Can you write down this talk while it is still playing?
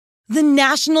The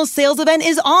national sales event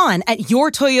is on at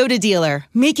your Toyota dealer,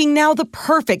 making now the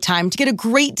perfect time to get a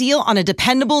great deal on a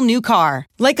dependable new car.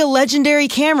 Like a legendary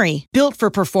Camry, built for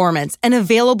performance and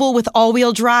available with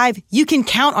all-wheel drive, you can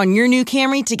count on your new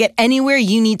Camry to get anywhere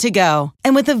you need to go.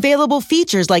 And with available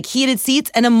features like heated seats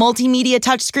and a multimedia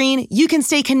touchscreen, you can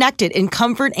stay connected in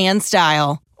comfort and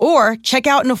style. Or check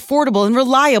out an affordable and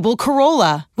reliable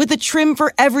Corolla with a trim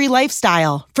for every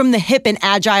lifestyle, from the hip and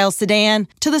agile sedan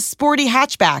to the sporty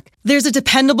hatchback. There's a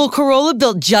dependable Corolla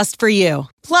built just for you.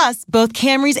 Plus, both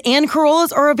Camrys and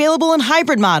Corollas are available in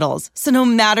hybrid models, so no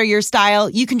matter your style,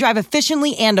 you can drive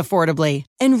efficiently and affordably.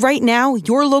 And right now,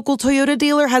 your local Toyota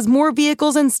dealer has more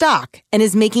vehicles in stock and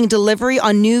is making delivery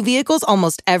on new vehicles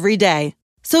almost every day.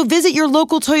 So visit your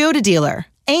local Toyota dealer.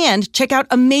 And check out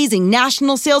amazing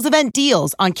national sales event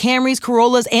deals on Camrys,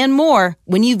 Corollas, and more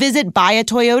when you visit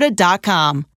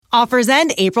buyatoyota.com. Offers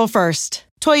end April 1st.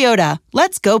 Toyota,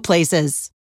 let's go places.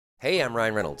 Hey, I'm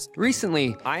Ryan Reynolds.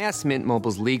 Recently, I asked Mint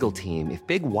Mobile's legal team if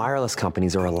big wireless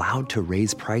companies are allowed to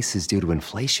raise prices due to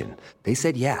inflation. They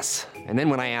said yes. And then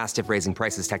when I asked if raising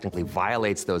prices technically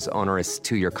violates those onerous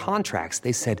two-year contracts,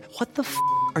 they said, "What the f***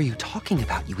 are you talking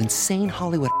about, you insane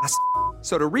Hollywood ass?"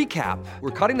 So to recap,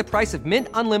 we're cutting the price of Mint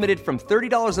Unlimited from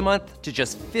 $30 a month to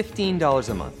just $15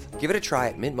 a month. Give it a try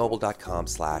at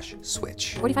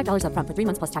mintmobile.com/switch. $45 up front for 3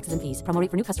 months plus taxes and fees. Promo rate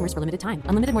for new customers for limited time.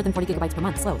 Unlimited more than 40 gigabytes per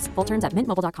month. Slows full terms at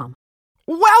mintmobile.com.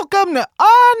 Welcome to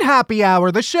Unhappy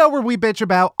Hour, the show where we bitch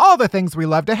about all the things we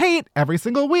love to hate every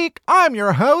single week. I'm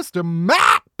your host,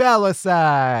 Matt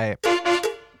Bellassai.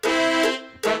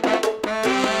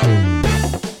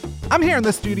 I'm here in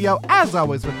the studio, as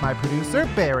always, with my producer,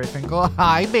 Barry Finkel.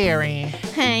 Hi, Barry.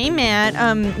 Hey,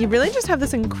 Matt. You really just have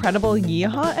this incredible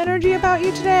yeehaw energy about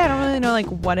you today. I don't really know,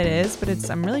 what it is, but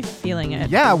I'm really feeling it.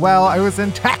 Yeah, well, I was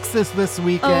in Texas this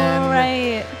weekend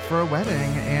right. for a wedding,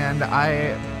 and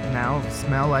I now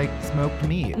smell like smoked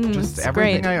meat. Just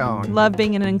everything great. I own. Love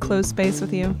being in an enclosed space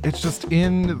with you. It's just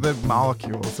in the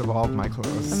molecules of all of my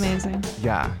clothes. Amazing.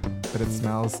 Yeah, but it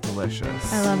smells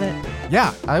delicious. I love it.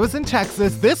 Yeah, I was in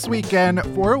Texas this weekend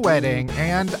for a wedding,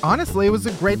 and honestly, it was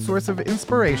a great source of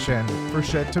inspiration for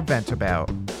shit to vent about.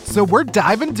 So we're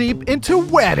diving deep into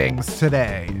weddings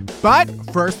today. But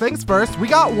first things first, we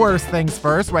got worst things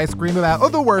first, where I scream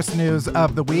about the worst news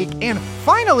of the week. And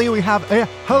finally, we have a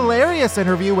hilarious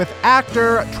interview with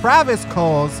actor Travis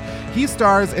Coles. He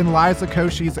stars in Liza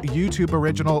Koshy's YouTube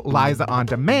original Liza on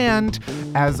Demand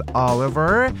as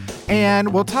Oliver.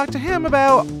 And we'll talk to him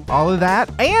about all of that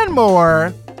and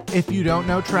more. If you don't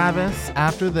know Travis,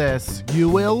 after this, you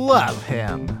will love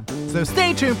him. So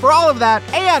stay tuned for all of that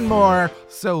and more.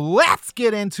 So let's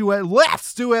get into it.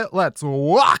 Let's do it. Let's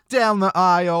walk down the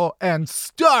aisle and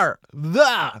start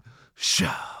the show.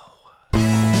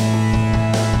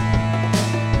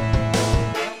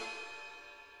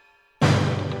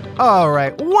 All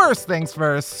right, worst things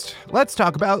first. Let's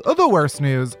talk about the worst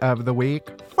news of the week.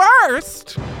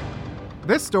 First,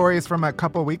 this story is from a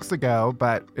couple weeks ago,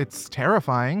 but it's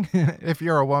terrifying if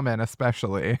you're a woman,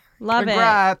 especially. Love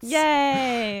Congrats. it.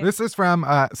 Yay. This is from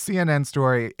a CNN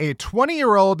story. A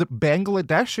 20-year-old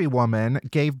Bangladeshi woman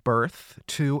gave birth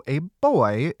to a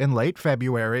boy in late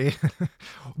February.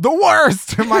 The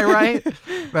worst, am I right?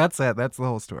 That's it. That's the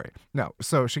whole story. No,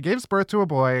 so she gives birth to a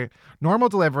boy, normal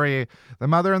delivery, the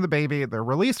mother and the baby, they're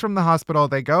released from the hospital,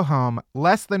 they go home.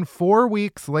 Less than 4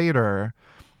 weeks later,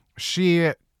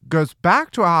 she goes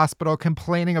back to a hospital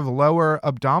complaining of lower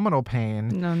abdominal pain.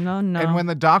 No. And when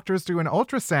the doctors do an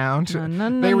ultrasound,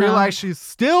 they realize she's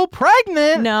still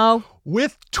pregnant. No.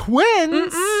 With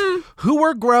twins who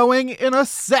were growing in a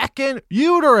second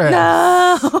uterus.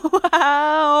 No.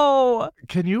 Wow.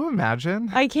 Can you imagine?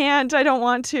 I can't. I don't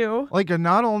want to.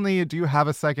 Not only do you have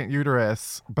a second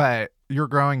uterus, but you're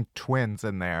growing twins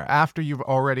in there after you've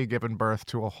already given birth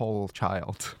to a whole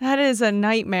child. That is a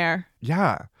nightmare.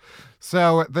 Yeah.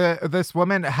 So this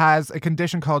woman has a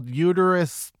condition called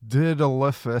uterus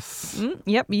didelphys.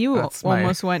 Yep, you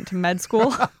almost went to med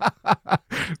school.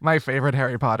 My favorite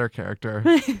Harry Potter character.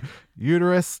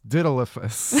 Uterus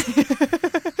didelphys.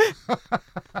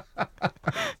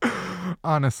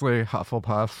 Honestly,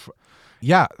 Hufflepuff.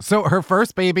 Yeah, so her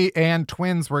first baby and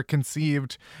twins were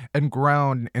conceived and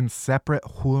grown in separate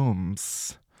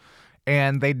wombs.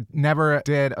 And they never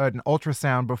did an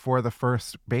ultrasound before the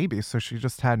first baby, so she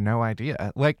just had no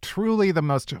idea. Truly the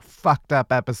most fucked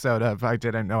up episode of I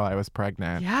didn't know I was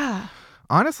pregnant. Yeah.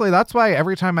 Honestly, that's why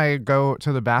every time I go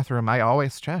to the bathroom, I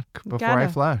always check before I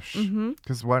flush.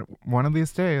 Because one of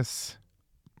these days,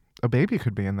 a baby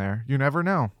could be in there. You never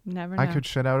know. Never know. I could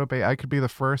shit out a baby. I could be the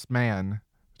first man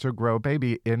to grow a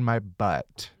baby in my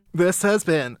butt. This has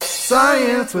been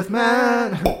Science with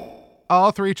Matt.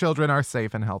 All 3 children are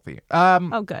safe and healthy.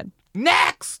 Oh, good.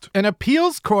 Next, an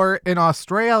appeals court in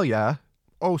Australia.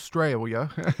 That's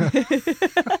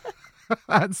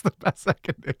the best I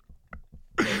can do.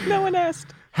 No one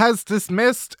asked. Has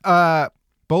dismissed a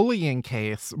bullying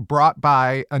case brought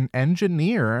by an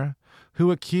engineer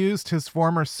who accused his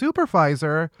former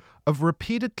supervisor of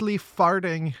repeatedly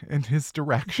farting in his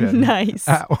direction. Nice.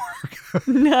 At work.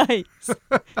 Nice.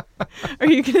 Are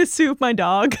you going to sue my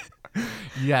dog?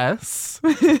 Yes.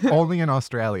 Only in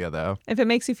Australia, though. If it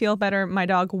makes you feel better, my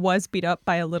dog was beat up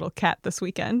by a little cat this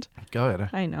weekend. Good.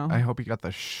 I know. I hope he got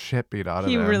the shit beat out of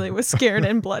him. He really was scared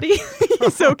and bloody.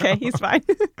 He's okay. He's fine.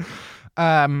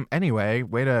 Anyway,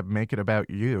 way to make it about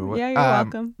you. Yeah, you're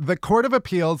welcome. The Court of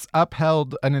Appeals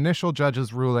upheld an initial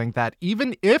judge's ruling that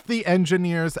even if the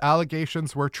engineer's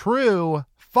allegations were true,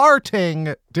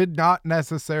 farting did not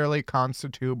necessarily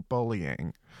constitute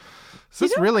bullying. So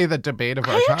it's really the debate of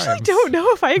our times. I actually don't know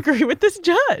if I agree with this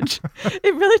judge.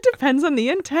 It really depends on the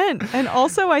intent. And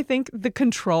also, I think the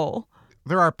control.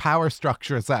 There are power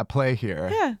structures at play here.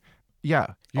 Yeah. Yeah.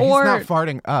 He's not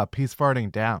farting up. He's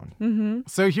farting down. Mm-hmm.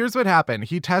 So here's what happened.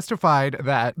 He testified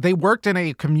that they worked in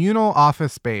a communal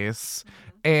office space.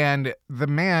 And the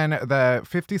man, the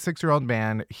 56-year-old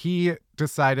man, he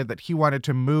decided that he wanted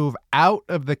to move out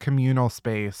of the communal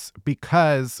space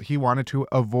because he wanted to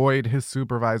avoid his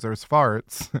supervisor's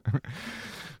farts.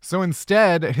 So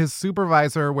instead, his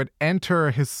supervisor would enter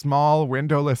his small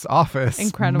windowless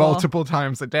office multiple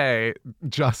times a day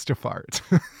just to fart.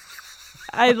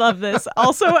 I love this.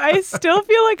 Also, I still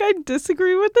feel like I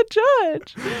disagree with the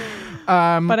judge.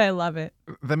 But I love it.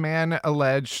 The man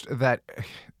alleged that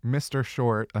Mr.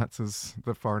 Short, that's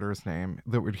the farter's name,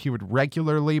 that he would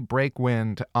regularly break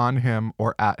wind on him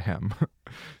or at him,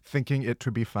 thinking it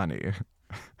to be funny.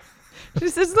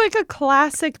 This is like a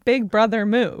classic Big Brother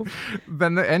move.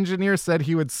 Then the engineer said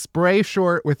he would spray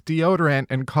Short with deodorant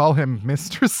and call him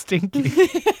Mr. Stinky.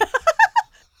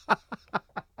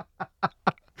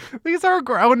 These are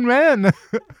grown men.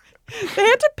 They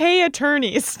had to pay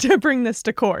attorneys to bring this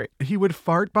to court. He would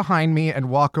fart behind me and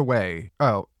walk away.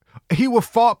 Oh, he would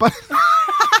fart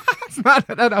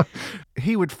no.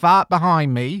 He would fart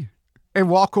behind me and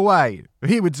walk away.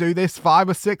 He would do this 5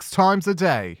 or 6 times a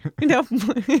day. No,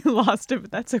 he lost it,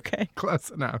 but that's okay. Close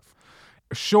enough.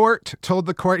 Short told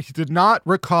the court he did not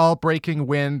recall breaking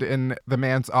wind in the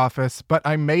man's office, but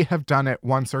I may have done it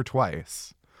once or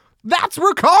twice. That's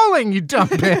recalling, you dumb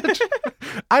bitch.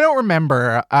 I don't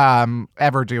remember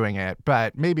ever doing it,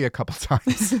 but maybe a couple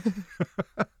times.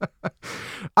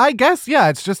 I guess, yeah,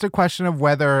 it's just a question of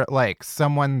whether, like,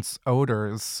 someone's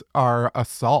odors are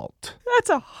assault. That's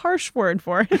a harsh word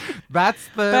for it. That's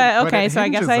the... But, okay, so I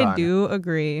guess I on. do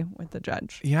agree with the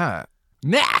judge. Yeah.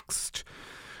 Next!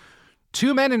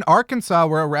 2 men in Arkansas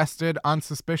were arrested on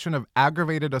suspicion of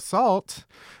aggravated assault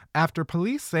after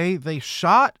police say they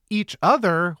shot each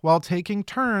other while taking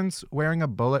turns wearing a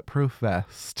bulletproof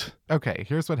vest. Okay,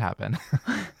 here's what happened.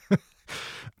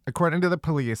 According to the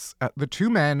police, the 2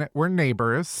 men were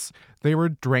neighbors. They were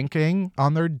drinking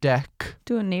on their deck.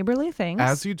 Doing neighborly things.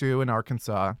 As you do in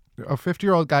Arkansas. A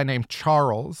 50-year-old guy named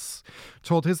Charles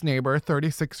told his neighbor,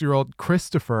 36-year-old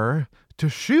Christopher, to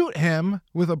shoot him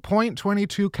with a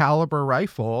 .22 caliber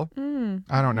rifle.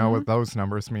 I don't know what those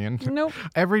numbers mean. Nope.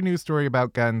 Every news story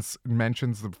about guns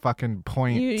mentions the fucking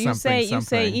point something. You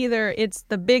say either it's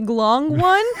the big long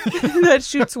one that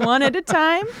shoots one at a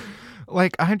time.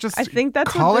 Like, I think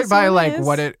that's call it by like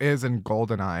what it is in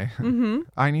GoldenEye. Mm-hmm.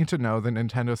 I need to know the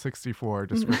Nintendo 64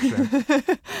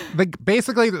 description.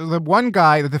 Basically, the one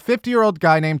guy, the 50-year-old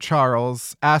guy named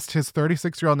Charles, asked his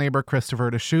 36-year-old neighbor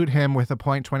Christopher to shoot him with a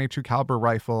 .22 caliber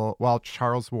rifle while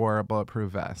Charles wore a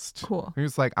bulletproof vest. Cool. He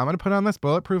was like, I'm going to put on this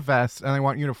bulletproof vest and I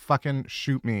want you to fucking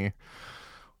shoot me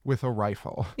with a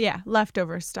rifle. Yeah,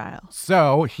 leftover style.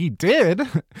 So he did,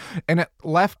 and it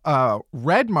left a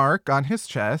red mark on his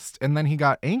chest, and then he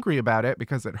got angry about it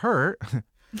because it hurt.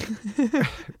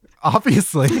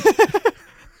 Obviously.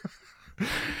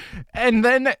 And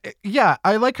then, yeah,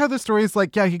 I like how the story is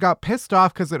like, yeah, he got pissed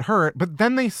off because it hurt, but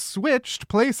then they switched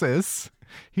places.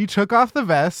 He took off the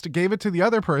vest, gave it to the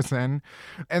other person,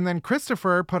 and then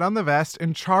Christopher put on the vest,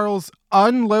 and Charles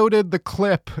unloaded the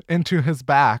clip into his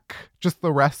back, just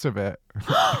the rest of it.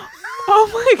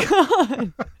 Oh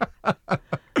my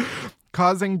God.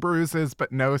 Causing bruises,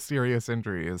 but no serious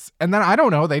injuries. And then, I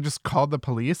don't know, they just called the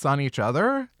police on each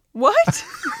other? What?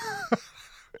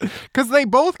 Because they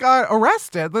both got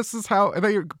arrested. This is how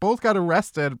they both got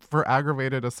arrested for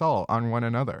aggravated assault on one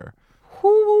another.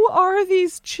 Who are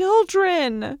these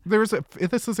children? This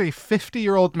is a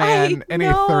 50-year-old man and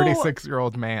a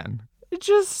 36-year-old man.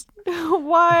 Just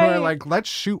why? Who are like, let's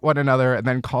shoot one another and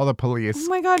then call the police. Oh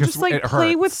my God, just like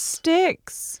play with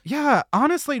sticks. Yeah,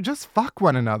 honestly, just fuck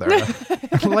one another.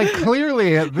 Like,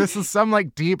 clearly, this is some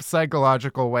like deep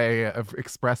psychological way of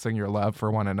expressing your love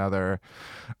for one another.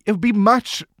 It would be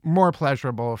much more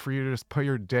pleasurable for you to just put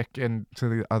your dick into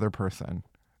the other person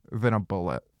than a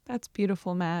bullet. That's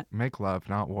beautiful, Matt. Make love,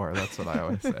 not war. That's what I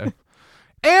always say.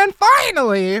 And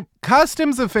finally,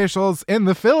 customs officials in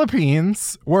the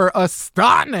Philippines were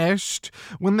astonished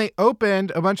when they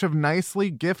opened a bunch of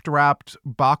nicely gift-wrapped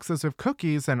boxes of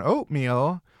cookies and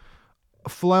oatmeal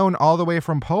flown all the way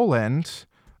from Poland.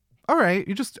 All right,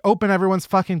 you just open everyone's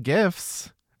fucking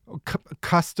gifts.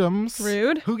 Customs.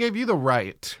 Rude. Who gave you the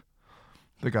right?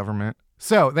 The government.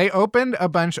 So they opened a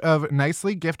bunch of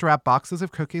nicely gift-wrapped boxes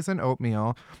of cookies and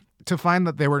oatmeal to find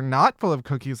that they were not full of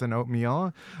cookies and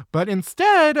oatmeal, but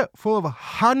instead full of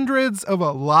hundreds of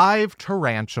live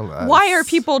tarantulas. Why are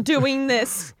people doing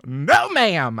this? No,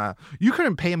 ma'am. You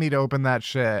couldn't pay me to open that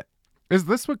shit. Is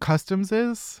this what customs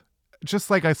is?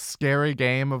 Just like a scary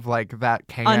game of like that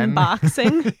can?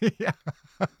 Unboxing? Yeah.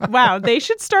 Wow, they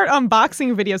should start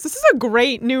unboxing videos. This is a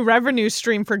great new revenue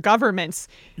stream for governments.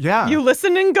 Yeah. You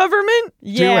listen in government?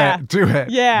 Yeah. Do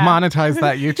it. Yeah. Monetize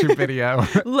that YouTube video.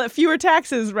 Fewer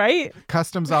taxes, right?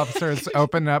 Customs officers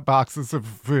open up boxes of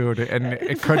food and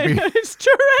it could be It's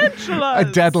tarantulas.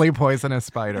 a deadly poisonous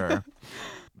spider.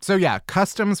 So yeah,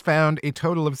 customs found a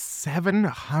total of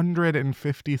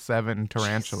 757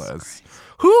 tarantulas.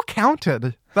 Who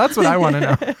counted? That's what I want to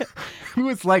know. Who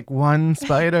was like one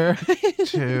spider,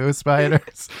 two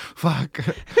spiders? Fuck.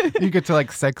 You get to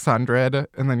like 600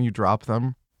 and then you drop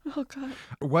them. Oh, God.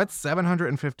 What's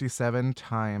 757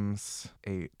 times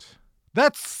 8?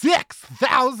 That's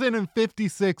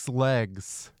 6,056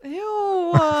 legs.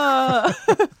 Ew.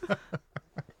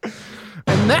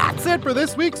 And that's it for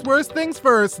this week's Worst Things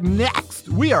First. Next,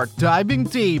 we are diving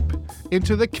deep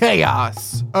into the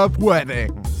chaos of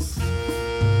weddings.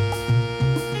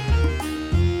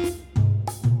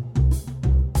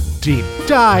 Deep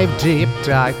dive, deep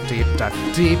dive, deep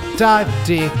dive, deep dive,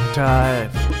 deep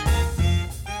dive.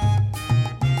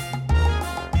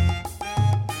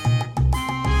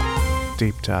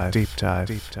 Deep dive, deep dive,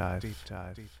 deep dive, deep dive, deep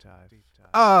dive, deep dive.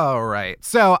 All right.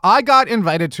 So I got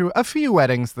invited to a few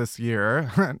weddings this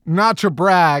year. Not to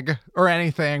brag or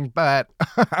anything, but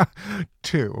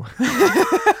 2.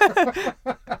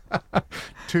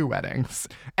 2 weddings.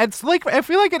 It's like, I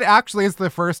feel like it actually is the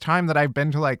first time that I've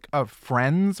been to like a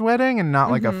friend's wedding and not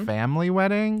like a family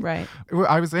wedding. Right.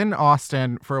 I was in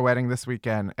Austin for a wedding this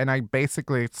weekend and I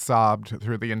basically sobbed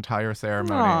through the entire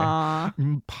ceremony.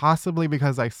 Aww. Possibly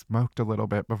because I smoked a little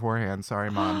bit beforehand.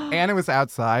 Sorry, Mom. And it was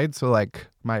outside, so like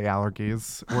my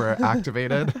allergies were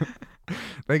activated.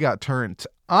 They got turned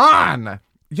on.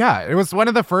 Yeah, it was one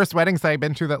of the first weddings I've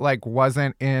been to that like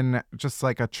wasn't in just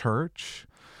like a church.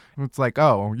 It's like,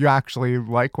 oh, you actually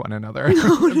like one another.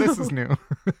 This is new.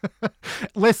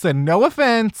 Listen, no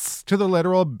offense to the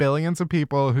literal billions of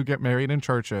people who get married in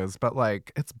churches, but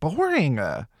like, it's boring.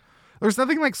 There's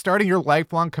nothing like starting your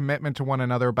lifelong commitment to one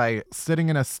another by sitting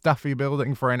in a stuffy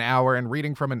building for an hour and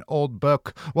reading from an old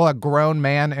book while a grown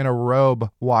man in a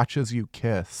robe watches you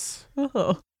kiss.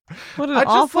 Oh, what an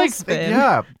awful spin.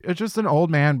 Yeah, it's just an old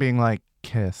man being like,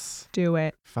 kiss. Do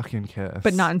it. Fucking kiss.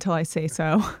 But not until I say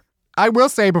so. I will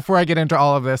say before I get into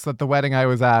all of this that the wedding I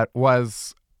was at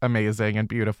was amazing and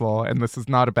beautiful, and this is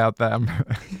not about them.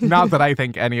 Not that I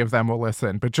think any of them will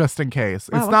listen, but just in case.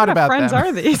 Wow, it's not about them. What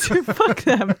kind of friends are these? Fuck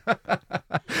them.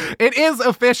 It is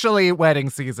officially wedding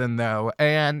season, though,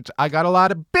 and I got a lot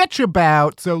to bitch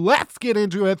about, so let's get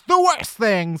into it. The worst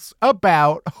things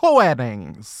about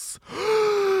weddings.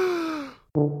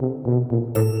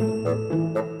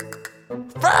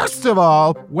 First of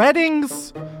all,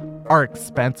 weddings are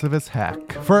expensive as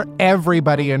heck for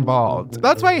everybody involved.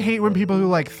 That's why I hate when people who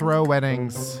like throw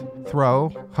weddings,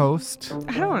 host,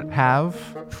 I don't have,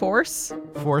 force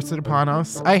it upon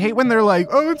us. I hate when they're like,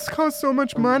 oh, it's cost so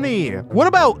much money. What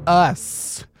about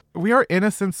us? We are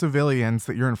innocent civilians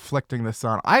that you're inflicting this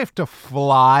on. I have to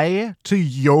fly to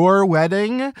your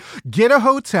wedding, get a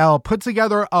hotel, put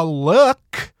together a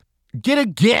look, get a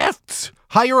gift,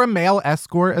 hire a male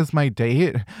escort as my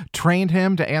date, train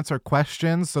him to answer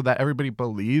questions so that everybody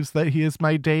believes that he is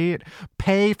my date,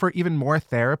 pay for even more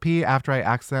therapy after I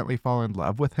accidentally fall in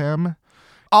love with him.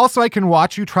 Also, I can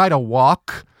watch you try to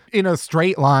walk in a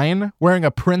straight line wearing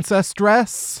a princess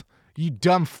dress. You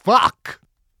dumb fuck.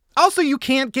 Also, you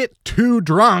can't get too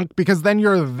drunk because then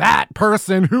you're that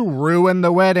person who ruined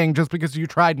the wedding just because you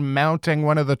tried mounting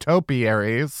one of the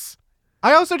topiaries.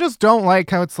 I also just don't like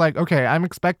how it's like, okay, I'm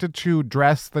expected to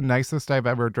dress the nicest I've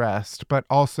ever dressed, but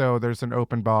also there's an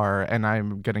open bar and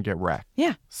I'm going to get wrecked.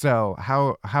 Yeah. So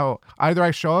how either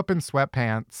I show up in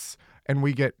sweatpants and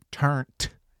we get turnt,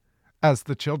 as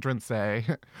the children say,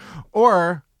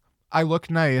 or I look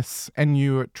nice and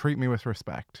you treat me with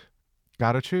respect.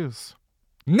 Gotta choose.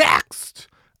 Next!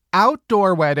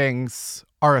 Outdoor weddings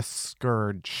are a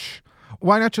scourge.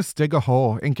 Why not just dig a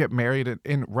hole and get married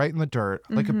right in the dirt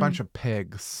like a bunch of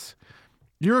pigs?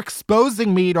 You're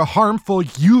exposing me to harmful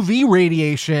UV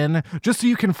radiation just so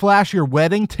you can flash your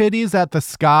wedding titties at the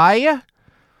sky?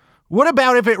 What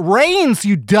about if it rains,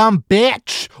 you dumb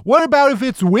bitch? What about if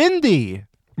it's windy?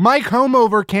 My comb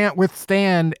over can't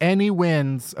withstand any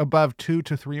winds above 2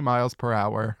 to 3 miles per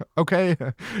hour, okay?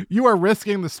 You are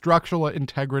risking the structural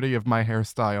integrity of my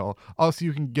hairstyle. Also,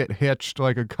 you can get hitched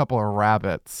like a couple of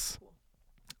rabbits.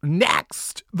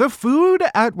 Next, the food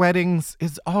at weddings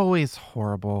is always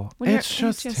horrible. It's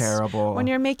just terrible. When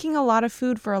you're making a lot of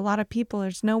food for a lot of people,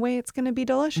 there's no way it's going to be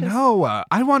delicious. No,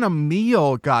 I want a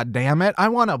meal, goddammit. I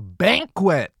want a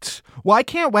banquet. Why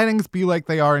can't weddings be like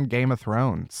they are in Game of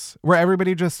Thrones, where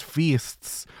everybody just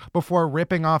feasts before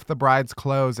ripping off the bride's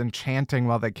clothes and chanting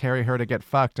while they carry her to get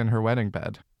fucked in her wedding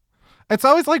bed? It's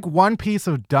always like one piece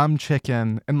of dumb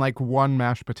chicken and like one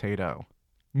mashed potato.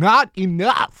 Not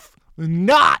enough.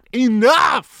 Not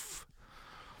enough.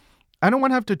 I don't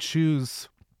want to have to choose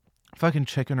fucking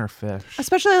chicken or fish.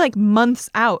 Especially like months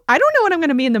out. I don't know what I'm going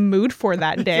to be in the mood for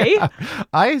that day. Yeah.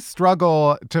 I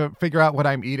struggle to figure out what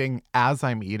I'm eating as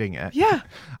I'm eating it. Yeah.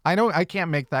 I can't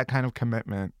make that kind of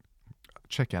commitment.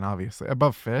 Chicken, obviously.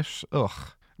 Above fish. Ugh.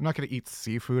 I'm not going to eat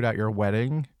seafood at your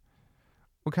wedding.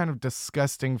 What kind of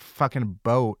disgusting fucking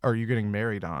boat are you getting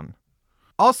married on?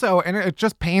 Also, and it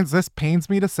just pains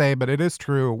me to say, but it is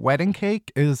true, wedding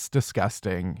cake is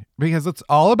disgusting because it's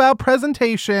all about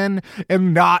presentation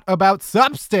and not about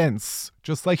substance,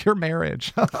 just like your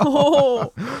marriage.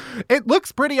 Oh. It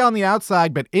looks pretty on the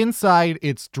outside, but inside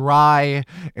it's dry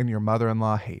and your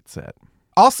mother-in-law hates it.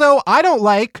 Also, I don't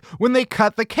like when they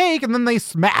cut the cake and then they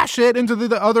smash it into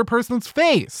the other person's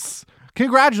face.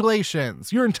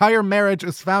 Congratulations. Your entire marriage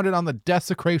is founded on the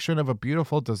desecration of a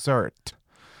beautiful dessert.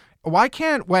 Why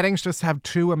can't weddings just have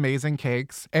two amazing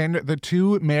cakes and the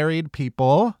two married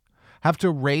people have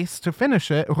to race to finish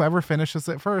it? Whoever finishes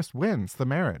it first wins the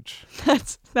marriage.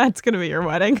 That's going to be your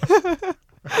wedding.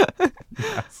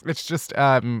 Yes. It's just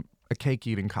a cake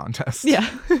eating contest. Yeah.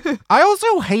 I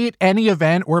also hate any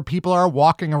event where people are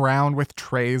walking around with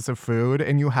trays of food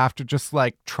and you have to just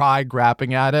like try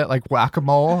grabbing at it like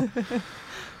whack-a-mole.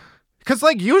 Because,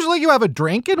 like, usually you have a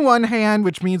drink in one hand,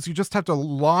 which means you just have to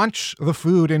launch the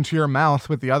food into your mouth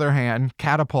with the other hand,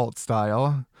 catapult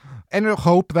style, and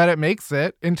hope that it makes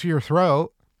it into your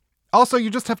throat. Also, you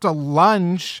just have to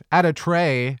lunge at a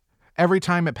tray every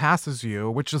time it passes you,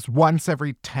 which is once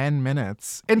every 10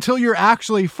 minutes, until you're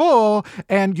actually full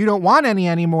and you don't want any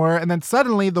anymore. And then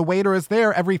suddenly the waiter is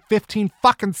there every 15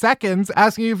 fucking seconds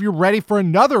asking you if you're ready for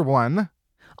another one.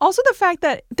 Also, the fact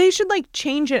that they should, like,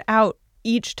 change it out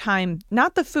each time,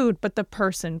 not the food, but the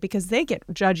person, because they get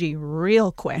judgy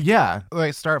real quick. Yeah,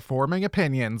 they start forming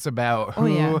opinions about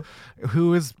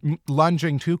who is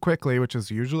lunging too quickly, which is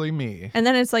usually me. And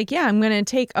then it's like, yeah, I'm going to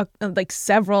take like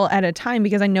several at a time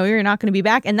because I know you're not going to be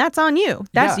back, and that's on you.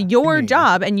 That's your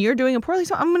job, and you're doing it poorly,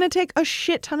 so I'm going to take a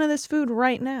shit ton of this food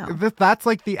right now. That's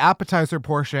like the appetizer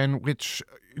portion, which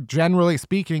generally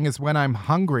speaking is when I'm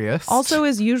hungriest. Also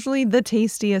is usually the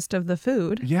tastiest of the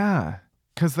food. Yeah.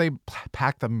 Because they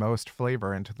pack the most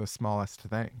flavor into the smallest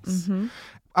things. Mm-hmm.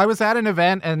 I was at an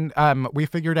event and we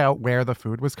figured out where the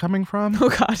food was coming from. Oh,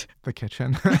 God. The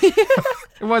kitchen.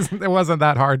 It wasn't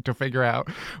that hard to figure out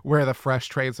where the fresh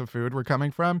trays of food were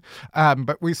coming from.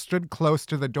 But we stood close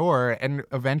to the door and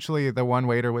eventually the one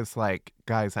waiter was like,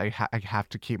 guys, I have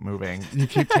to keep moving. You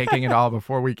keep taking it all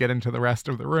before we get into the rest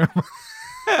of the room.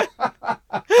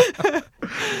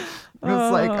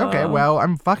 It's like, okay, well,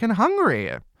 I'm fucking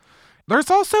hungry.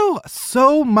 There's also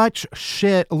so much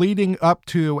shit leading up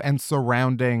to and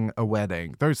surrounding a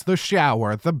wedding. There's the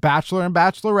shower, the bachelor and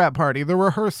bachelorette party, the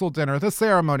rehearsal dinner, the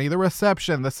ceremony, the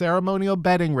reception, the ceremonial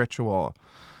bedding ritual.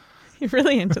 You're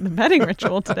really into the bedding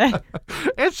ritual today.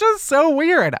 It's just so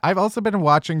weird. I've also been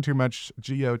watching too much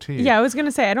GOT. Yeah, I was going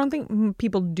to say, I don't think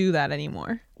people do that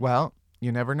anymore. Well,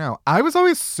 you never know. I was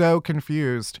always so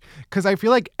confused because I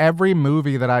feel like every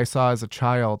movie that I saw as a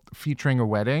child featuring a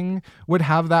wedding would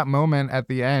have that moment at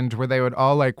the end where they would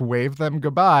all like wave them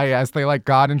goodbye as they like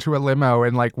got into a limo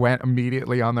and like went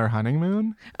immediately on their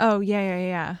honeymoon. Oh,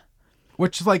 yeah.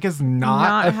 Which like is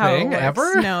not a thing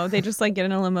ever. No, they just like get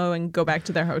in a limo and go back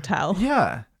to their hotel.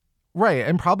 Yeah. Right,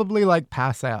 and probably like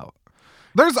pass out.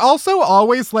 There's also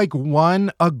always like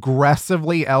one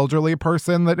aggressively elderly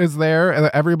person that is there, and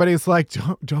everybody's like,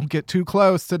 don't get too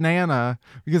close to Nana,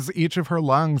 because each of her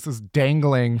lungs is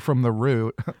dangling from the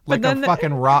root like a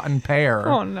fucking rotten pear.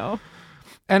 Oh no.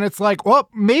 And it's like, well,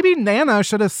 maybe Nana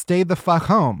should have stayed the fuck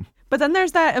home. But then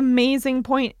there's that amazing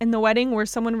point in the wedding where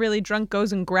someone really drunk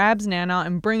goes and grabs Nana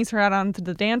and brings her out onto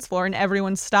the dance floor, and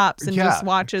everyone stops and just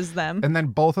watches them. And then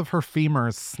both of her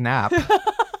femurs snap.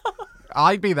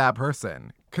 I'd be that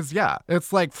person. Because, yeah,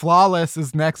 it's like Flawless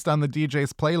is next on the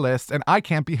DJ's playlist, and I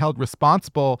can't be held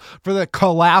responsible for the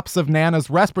collapse of Nana's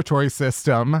respiratory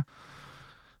system.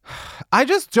 I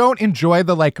just don't enjoy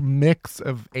the, like, mix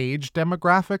of age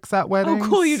demographics at weddings. Oh,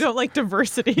 cool. You don't like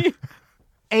diversity.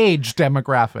 Age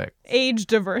demographic. Age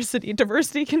diversity.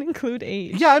 Diversity can include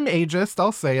age. Yeah, I'm ageist.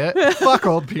 I'll say it. Fuck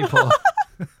old people.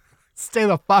 Stay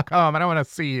the fuck home. I don't want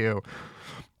to see you.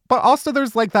 But also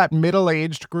there's like that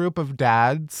middle-aged group of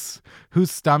dads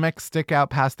whose stomachs stick out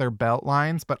past their belt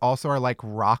lines, but also are like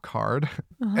rock hard.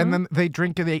 And then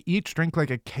they each drink like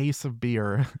a case of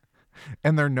beer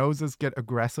and their noses get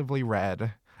aggressively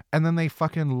red. And then they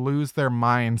fucking lose their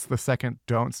minds the second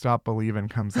Don't Stop Believin'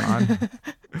 comes on.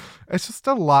 It's just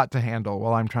a lot to handle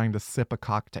while I'm trying to sip a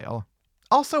cocktail.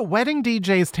 Also, wedding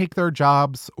DJs take their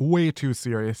jobs way too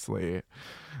seriously.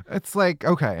 It's like,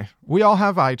 okay, we all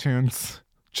have iTunes.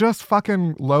 Just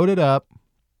fucking load it up.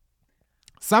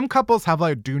 Some couples have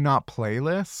like do not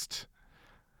playlist.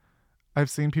 I've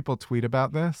seen people tweet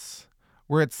about this,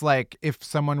 where it's like if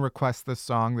someone requests this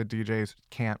song, the DJs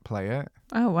can't play it.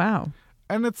 Oh, wow.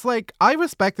 And it's like, I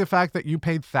respect the fact that you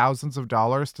paid thousands of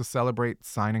dollars to celebrate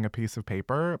signing a piece of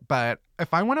paper, but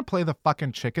if I want to play the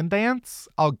fucking chicken dance,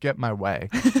 I'll get my way.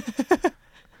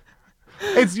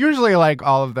 It's usually like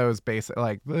all of those basic,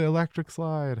 like the electric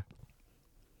slide.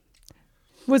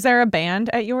 Was there a band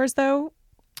at yours, though?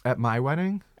 At my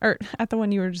wedding? Or at the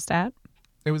one you were just at?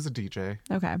 It was a DJ.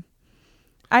 Okay.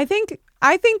 I think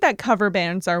that cover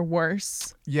bands are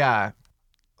worse. Yeah.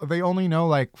 They only know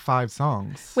like 5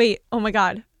 songs. Wait, oh my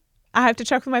God. I have to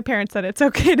check with my parents that it's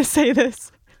okay to say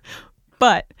this.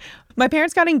 But my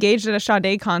parents got engaged at a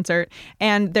Sade concert,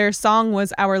 and their song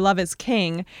was Our Love is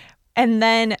King. And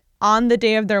then on the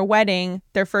day of their wedding,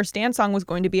 their first dance song was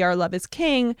going to be Our Love is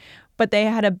King, but they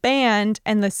had a band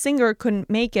and the singer couldn't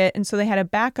make it, and so they had a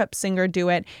backup singer do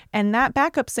it, and that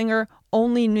backup singer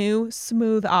only knew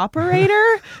Smooth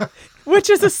Operator, which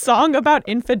is a song about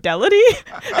infidelity,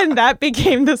 and that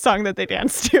became the song that they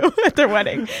danced to at their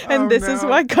wedding. And this is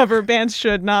why cover bands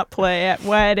should not play at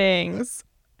weddings.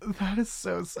 That is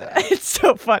so sad. It's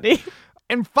so funny.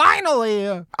 And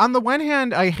finally, on the one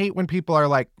hand, I hate when people are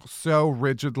like so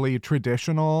rigidly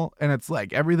traditional and it's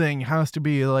like everything has to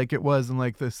be like it was in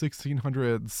like the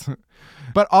 1600s.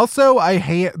 But also I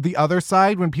hate the other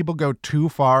side when people go too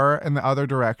far in the other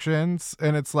directions.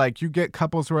 And it's like you get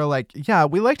couples who are like, yeah,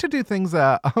 we like to do things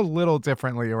a little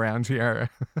differently around here.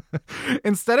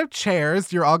 Instead of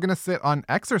chairs, you're all going to sit on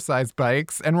exercise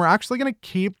bikes and we're actually going to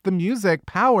keep the music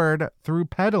powered through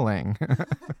pedaling.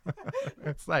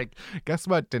 It's like, guess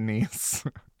what, Denise?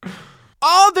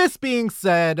 All this being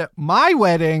said, my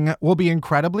wedding will be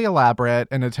incredibly elaborate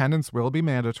and attendance will be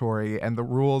mandatory and the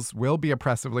rules will be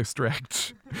oppressively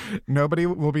strict. Nobody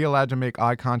will be allowed to make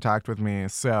eye contact with me.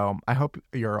 So I hope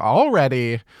you're all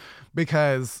ready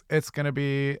because it's going to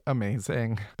be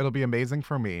amazing. It'll be amazing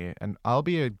for me and I'll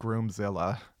be a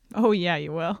groomzilla. Oh, yeah,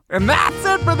 you will. And that's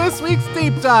it for this week's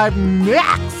Deep Dive.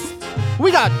 Next,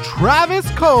 we got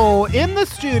Travis Cole in the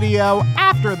studio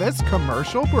after this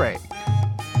commercial break.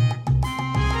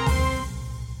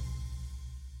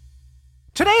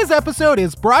 Today's episode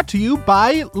is brought to you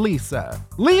by Leesa.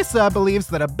 Leesa believes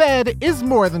that a bed is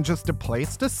more than just a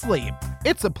place to sleep.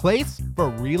 It's a place for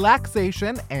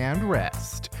relaxation and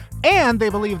rest. And they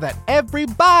believe that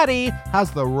everybody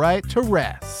has the right to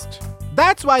rest.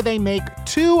 That's why they make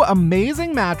 2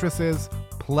 amazing mattresses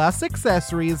plus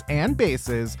accessories and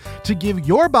bases to give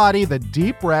your body the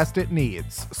deep rest it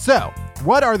needs. So,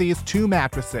 what are these 2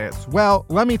 mattresses? Well,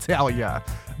 let me tell you.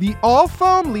 The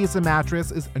all-foam Leesa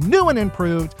mattress is new and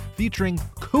improved, featuring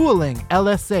cooling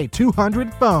LSA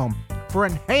 200 foam for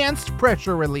enhanced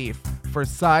pressure relief for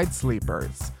side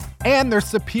sleepers. And their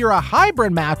Sapira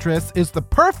Hybrid mattress is the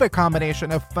perfect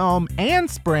combination of foam and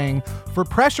spring for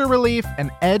pressure relief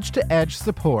and edge-to-edge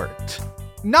support.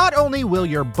 Not only will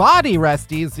your body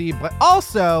rest easy, but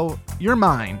also your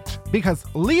mind, because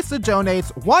Leesa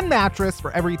donates 1 mattress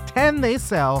for every 10 they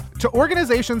sell to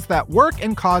organizations that work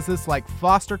in causes like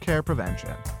foster care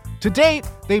prevention. To date,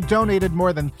 they've donated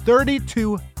more than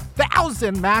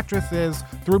 32,000 mattresses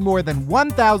through more than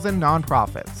 1,000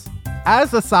 nonprofits.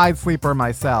 As a side sleeper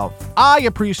myself, I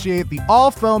appreciate the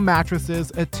all-foam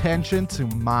mattresses' attention to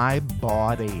my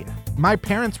body. My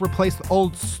parents replaced the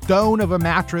old stone of a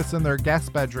mattress in their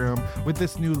guest bedroom with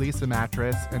this new Leesa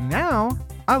mattress, and now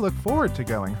I look forward to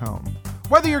going home.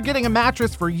 Whether you're getting a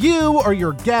mattress for you or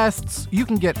your guests, you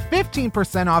can get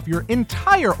 15% off your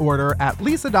entire order at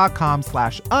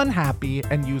leesa.com/unhappy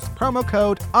and use promo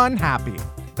code UNHAPPY.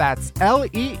 That's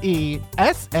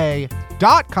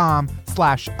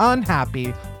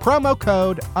LEESA.com/unhappy, promo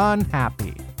code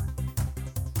UNHAPPY.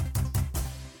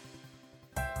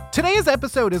 Today's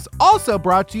episode is also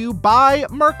brought to you by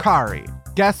Mercari.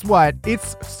 Guess what?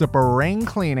 It's spring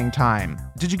cleaning time.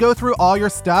 Did you go through all your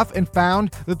stuff and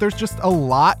found that there's just a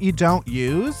lot you don't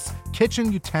use?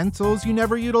 Kitchen utensils you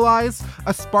never utilize?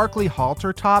 A sparkly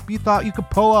halter top you thought you could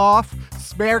pull off?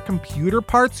 Spare computer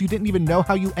parts you didn't even know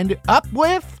how you ended up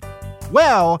with?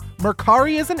 Well,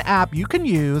 Mercari is an app you can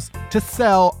use to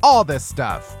sell all this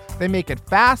stuff. They make it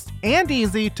fast and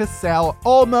easy to sell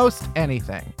almost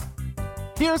anything.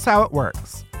 Here's how it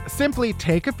works. Simply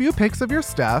take a few pics of your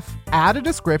stuff, add a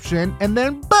description, and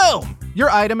then boom,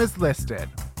 your item is listed.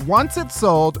 Once it's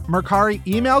sold, Mercari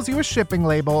emails you a shipping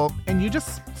label and you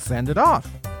just send it off.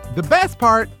 The best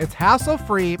part, it's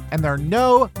hassle-free and there are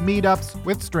no meetups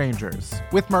with strangers.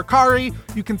 With Mercari,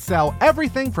 you can sell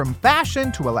everything from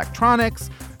fashion to electronics,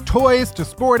 toys to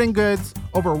sporting goods.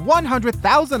 Over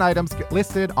 100,000 items get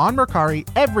listed on Mercari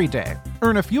every day.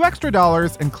 Earn a few extra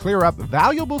dollars and clear up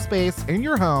valuable space in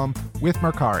your home with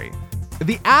Mercari.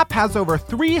 The app has over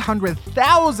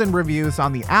 300,000 reviews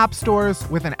on the app stores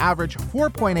with an average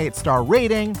 4.8 star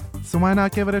rating, so why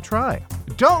not give it a try?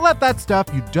 Don't let that stuff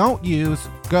you don't use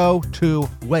go to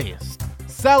waste.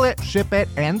 Sell it, ship it,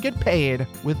 and get paid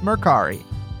with Mercari.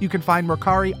 You can find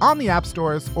Mercari on the app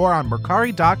stores or on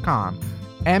Mercari.com.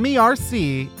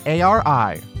 Mercari,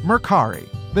 Mercari,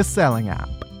 the selling app.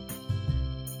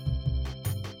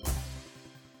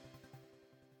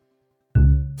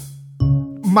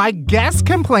 My guest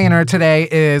complainer today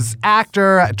is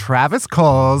actor Travis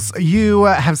Coles. You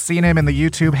have seen him in the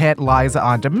YouTube hit Liza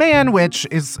on Demand, which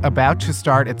is about to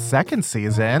start its second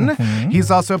season.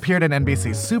 He's also appeared in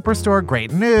NBC's Superstore,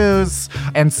 Great News.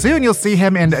 And soon you'll see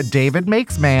him in David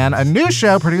Makes Man, a new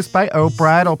show produced by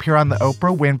Oprah. It'll appear on the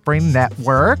Oprah Winfrey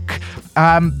Network.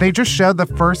 They just showed the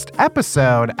first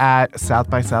episode at South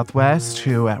by Southwest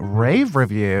to rave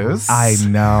reviews. I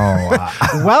know.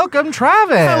 Welcome,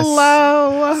 Travis.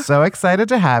 Hello. So excited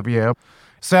to have you.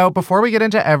 So before we get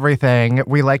into everything,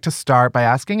 we like to start by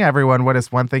asking everyone what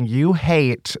is one thing you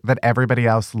hate that everybody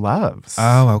else loves?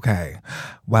 Oh, okay.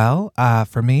 Well,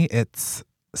 for me, it's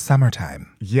summertime.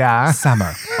 Yeah.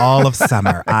 Summer. All of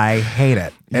summer. I hate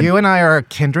it. You and I are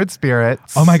kindred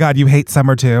spirits. Oh my God, you hate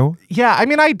summer too? Yeah, I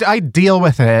mean, I deal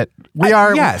with it. We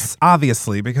are. Yes,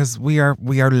 obviously, because we are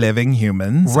living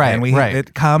humans. Right, And right.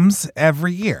 It comes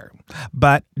every year.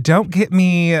 But don't get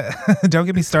me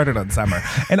started on summer.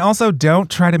 And also don't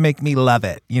try to make me love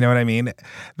it. You know what I mean?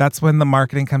 That's when the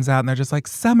marketing comes out and they're just like,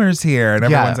 summer's here. And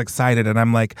everyone's excited. And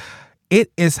I'm like, it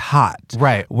is hot.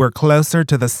 Right. We're closer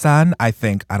to the sun, I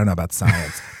think. I don't know about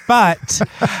science. But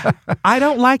I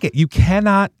don't like it. You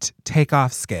cannot take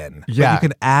off skin. Yeah. But you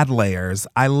can add layers.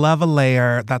 I love a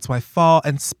layer. That's why fall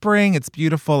and spring, it's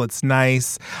beautiful. It's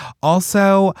nice.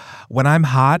 Also, when I'm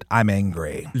hot, I'm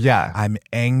angry. Yeah. I'm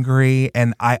angry.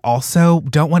 And I also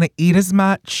don't want to eat as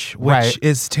much, which Right.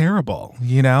 is terrible,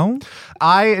 you know?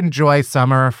 I enjoy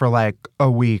summer for like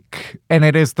a week. And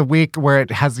it is the week where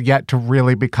it has yet to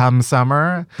really become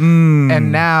summer.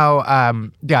 And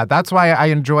now, that's why I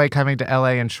enjoy coming to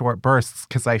LA in short bursts,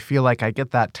 because I feel like I get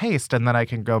that taste and then I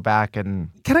can go back and...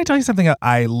 Can I tell you something?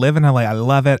 I live in LA. I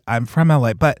love it. I'm from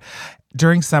LA. But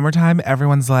during summertime,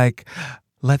 everyone's like,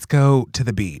 let's go to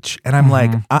the beach. And I'm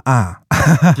like,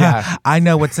 Yeah. I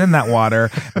know what's in that water.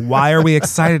 Why are we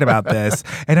excited about this?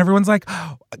 And everyone's like,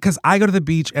 because I go to the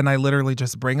beach and I literally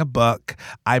just bring a book.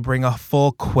 I bring a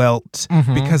full quilt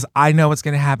because I know what's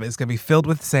going to happen. It's going to be filled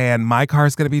with sand. My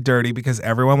car's going to be dirty because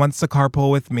everyone wants to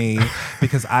carpool with me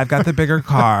because I've got the bigger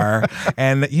car.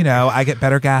 And, you know, I get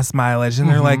better gas mileage. And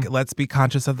they're like, let's be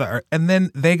conscious of the earth. And then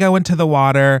they go into the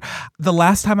water. The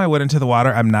last time I went into the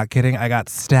water, I'm not kidding, I got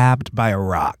stabbed by a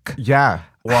rock. Yeah.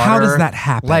 water. How does that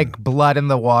happen? Like blood in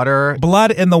the water.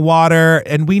 Blood in the water,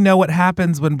 and we know what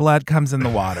happens when blood comes in the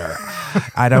water.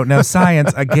 I don't know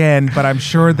science again, but I'm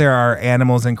sure there are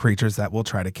animals and creatures that will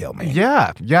try to kill me.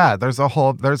 Yeah. There's a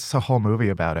whole movie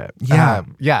about it.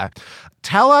 Yeah.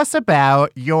 Tell us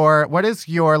about what is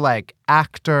your like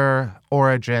actor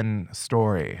origin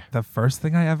story? The first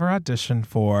thing I ever auditioned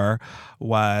for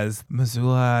was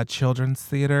Missoula Children's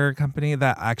Theater Company,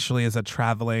 that actually is a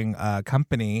traveling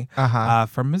company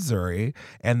from Missouri,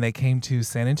 and they came to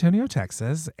San Antonio,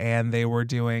 Texas, and they were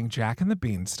doing Jack and the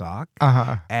Beanstalk.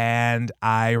 And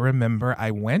I remember I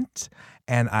went.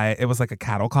 And it was like a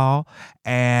cattle call,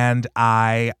 and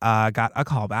I got a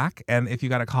call back. And if you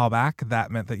got a call back,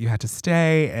 that meant that you had to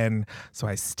stay. And so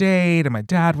I stayed, and my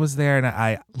dad was there, and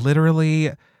I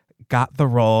literally got the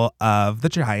role of the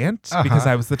giant because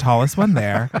I was the tallest one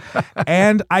there,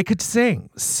 and I could sing.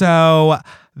 So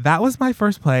that was my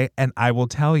first play, and I will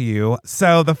tell you.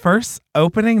 So the first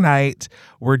opening night,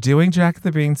 we're doing Jack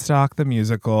the Beanstalk, the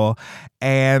musical,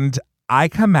 and I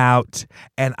come out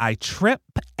and I trip,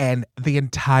 and the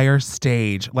entire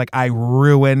stage, like I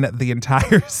ruin the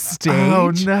entire stage.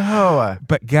 Oh no.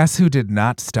 But guess who did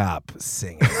not stop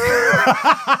singing?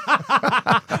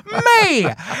 Me!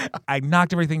 I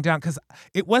knocked everything down because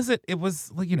it was,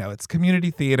 you know, it's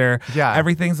community theater. Yeah.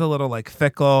 Everything's a little like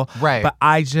fickle. Right. But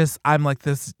I'm like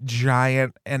this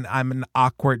giant, and I'm an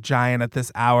awkward giant at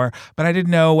this hour, but I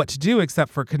didn't know what to do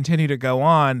except for continue to go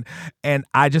on. And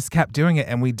I just kept doing it.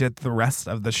 And we did the rest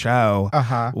of the show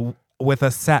with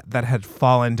a set that had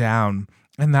fallen down.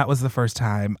 And that was the first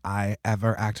time I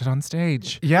ever acted on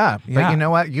stage. Yeah. But you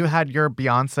know what? You had your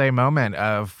Beyonce moment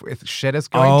of if shit is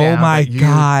going down. Oh my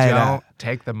God. You don't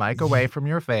take the mic away from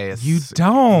your face. You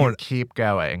don't. You keep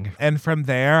going. And from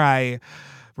there, I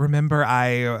remember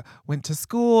I went to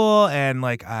school, and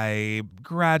like I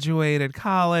graduated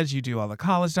college. You do all the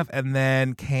college stuff, and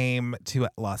then came to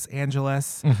Los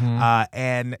Angeles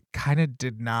and kind of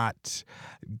did not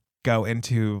go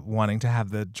into wanting to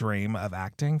have the dream of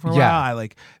acting for a while. I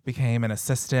like became an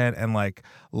assistant and like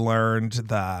learned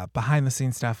the behind the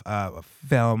scenes stuff of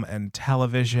film and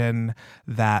television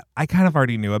that I kind of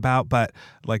already knew about, but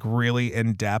like really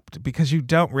in depth, because you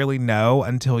don't really know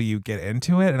until you get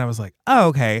into it. And I was like, oh,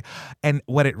 okay. And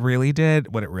what it really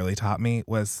taught me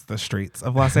was the streets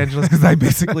of Los Angeles, because I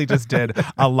basically just did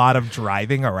a lot of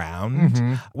driving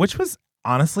around, which was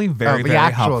honestly very,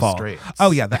 very helpful. Streets. Oh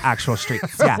yeah, the actual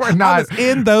streets. Yeah, We're not I was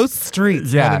in those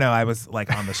streets. Yeah. No, I was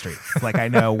like on the streets. Like I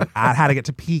know how to get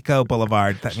to Pico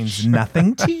Boulevard. That means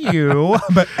nothing to you,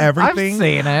 but everything. I've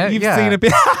seen it. You've seen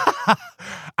it.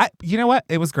 You know what?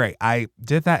 It was great. I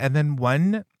did that, and then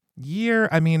one year,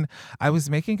 I mean, I was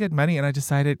making good money, and I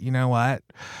decided, you know what?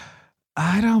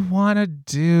 I don't want to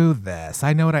do this.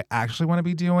 I know what I actually want to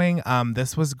be doing.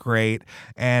 This was great.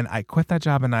 And I quit that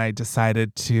job, and I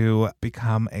decided to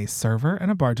become a server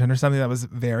and a bartender, something that was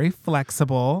very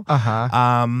flexible.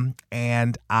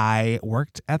 And I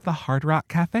worked at the Hard Rock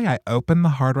Cafe. I opened the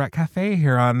Hard Rock Cafe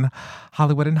here on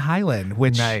Hollywood and Highland,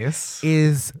 which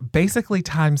is basically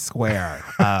Times Square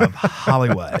of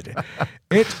Hollywood.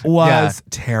 It was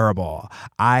terrible,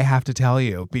 I have to tell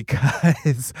you,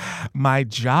 because my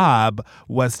job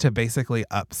was to basically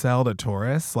upsell to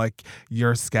tourists. Like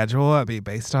your schedule would be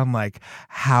based on like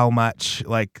how much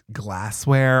like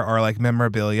glassware or like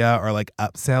memorabilia or like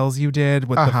upsells you did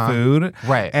with the food.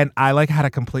 Right. And I like had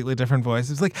a completely different voice.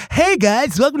 It was like, hey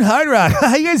guys, welcome to Hard Rock.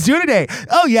 How you guys doing today?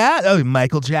 Oh yeah. Oh,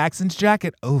 Michael Jackson's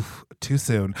jacket. Oh, too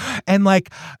soon. And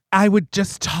like I would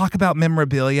just talk about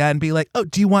memorabilia and be like, oh,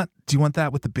 do you want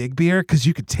that with the big beer? Because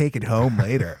you could take it home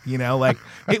later. You know, like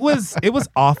it was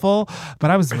awful, but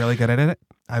I was really good at it.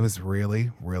 I was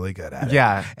really, really good at it.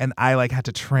 Yeah. And I like had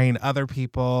to train other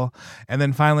people. And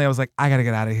then finally I was like, I got to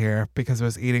get out of here because it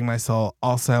was eating my soul.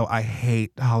 Also, I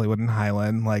hate Hollywood and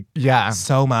Highland like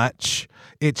so much.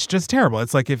 It's just terrible.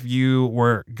 It's like if you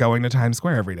were going to Times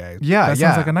Square every day. Yeah. That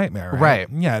sounds like a nightmare, Right.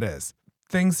 Yeah, it is.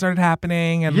 Things started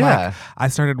happening, and like I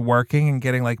started working and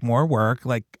getting like more work.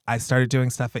 Like I started doing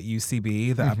stuff at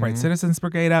UCB, the Upright Citizens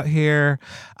Brigade out here,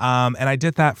 and I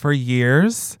did that for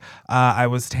years. I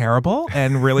was terrible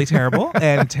and really terrible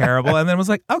and terrible, and then was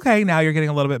like, okay, now you're getting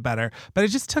a little bit better. But it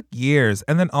just took years,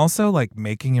 and then also like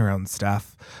making your own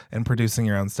stuff and producing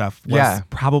your own stuff was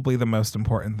probably the most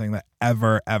important thing that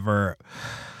ever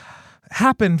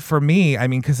happened for me. I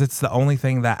mean, because it's the only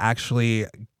thing that actually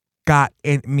got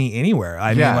me anywhere.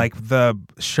 I mean, like the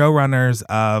showrunners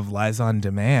of Liza on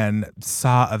Demand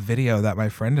saw a video that my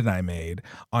friend and I made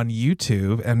on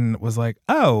YouTube and was like,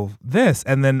 oh, this.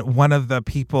 And then one of the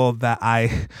people that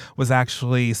I was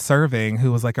actually serving,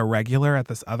 who was like a regular at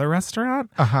this other restaurant,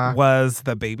 was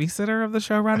the babysitter of the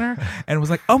showrunner and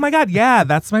was like, oh my God, yeah,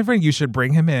 that's my friend. You should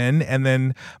bring him in. And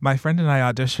then my friend and I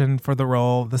auditioned for the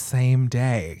role the same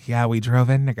day. Yeah, we drove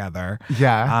in together.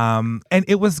 Yeah. And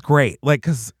it was great. Like,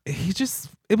 because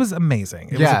it was amazing.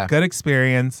 It was a good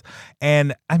experience.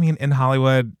 And I mean, in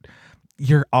Hollywood,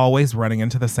 you're always running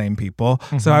into the same people.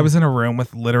 Mm-hmm. So I was in a room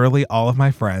with literally all of my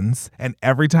friends. And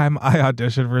every time I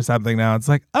audition for something now, it's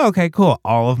like, oh, okay, cool.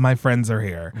 All of my friends are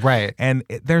here. Right. And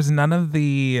there's none of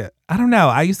the, I don't know.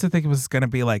 I used to think it was going to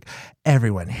be like,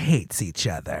 everyone hates each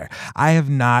other. I have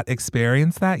not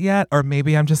experienced that yet. Or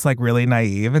maybe I'm just like really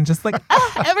naive and just like,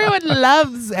 everyone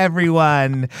loves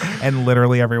everyone. And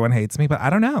literally everyone hates me. But I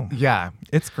don't know. Yeah.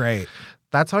 It's great.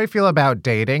 That's how I feel about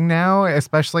dating now,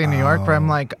 especially in New York, where I'm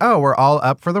like, oh, we're all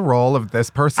up for the role of this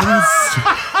person's.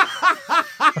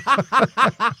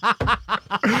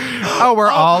 Oh, we're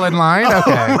all in line?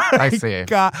 Okay, I see.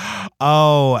 God.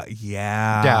 Oh,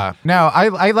 yeah. Yeah. No,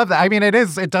 I love that. I mean,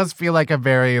 it does feel like a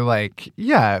very like,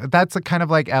 yeah, that's a kind of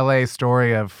like LA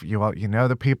story of you know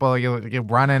the people, you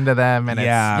run into them and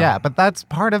but that's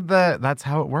part of that's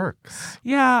how it works.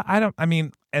 Yeah,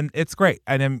 and it's great.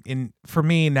 And for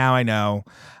me, now I know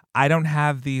I don't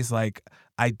have these like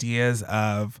ideas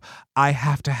of I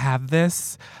have to have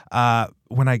this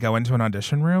when I go into an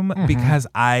audition room because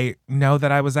I know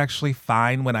that I was actually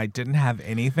fine when I didn't have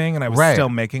anything and I was still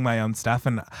making my own stuff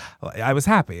and I was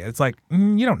happy. It's like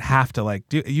you don't have to like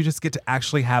do, you just get to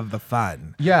actually have the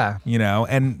fun. Yeah. You know,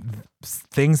 and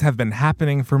things have been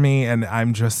happening for me and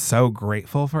I'm just so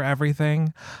grateful for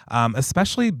everything,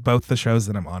 especially both the shows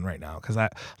that I'm on right now because I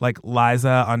like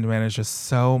Liza on Demand is just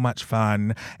so much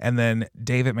fun and then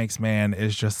David Makes Man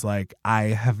is just like I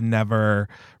have never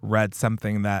read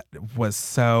something that was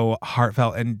so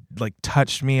heartfelt and like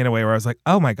touched me in a way where I was like,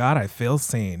 oh my God, I feel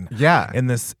seen. Yeah. In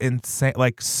this insane,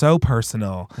 like so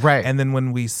personal. Right. And then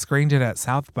when we screened it at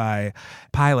South by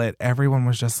Pilot, everyone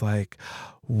was just like,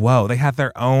 whoa, they had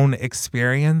their own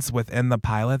experience within the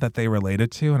pilot that they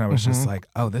related to. And I was just like,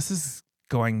 oh, this is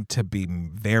going to be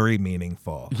very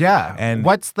meaningful. Yeah. And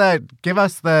give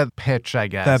us the pitch, I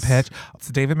guess. The pitch.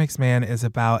 So David Makes Man is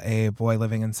about a boy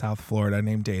living in South Florida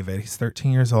named David. He's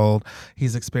 13 years old.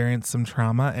 He's experienced some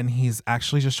trauma and he's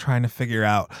actually just trying to figure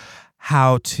out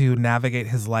how to navigate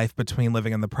his life between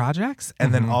living in the projects.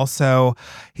 And then also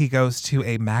he goes to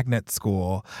a magnet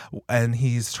school and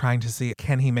he's trying to see,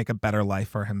 can he make a better life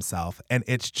for himself? And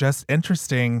it's just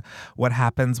interesting what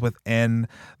happens within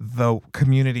the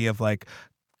community of like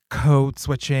code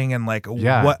switching and like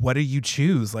what do you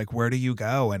choose, like where do you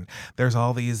go, and there's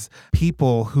all these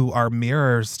people who are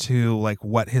mirrors to like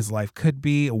what his life could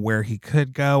be, where he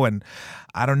could go, and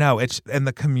I don't know, it's in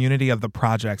the community of the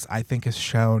projects I think is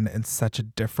shown in such a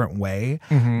different way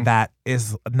that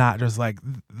is not just like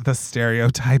the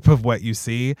stereotype of what you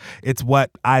see, it's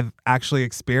what I've actually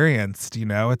experienced, you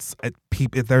know,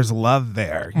 there's love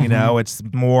there, you know, it's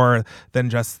more than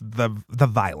just the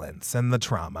violence and the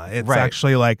trauma, it's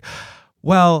actually like,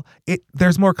 well,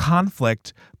 there's more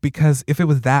conflict because if it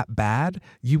was that bad,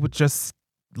 you would just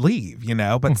leave, you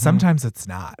know, but sometimes it's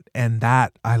not. And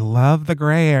that, I love the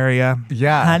gray area.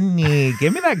 Yeah. Honey,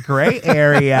 give me that gray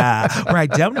area where I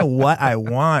don't know what I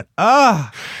want.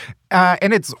 Ugh.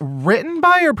 And it's written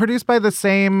by or produced by the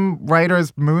same writer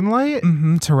as Moonlight?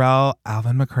 Terrell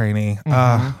Alvin McCraney.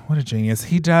 What a genius.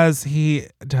 He does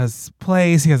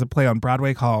plays. He has a play on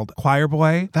Broadway called Choir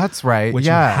Boy. That's right. Which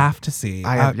you have to see.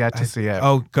 I have yet to see it.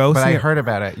 Oh, go see it. But I heard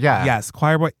about it. Yeah. Yes,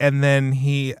 Choir Boy. And then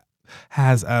he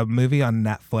has a movie on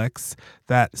Netflix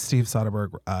that Steve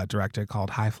Soderbergh directed called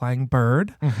High Flying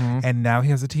Bird. And now he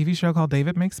has a TV show called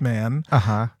David Makes Man.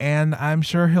 And I'm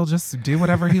sure he'll just do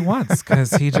whatever he wants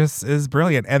because he just is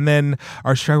brilliant. And then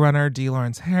our showrunner, D.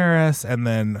 Lawrence Harris, and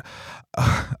then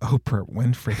Oprah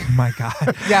Winfrey. My God.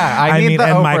 Yeah, I mean, the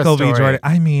and Oprah Michael story. B. Jordan.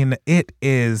 I mean, it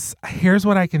is. Here's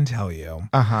what I can tell you.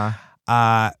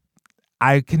 I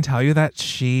can tell you that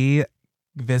she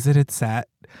visited set.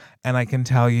 And I can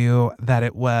tell you that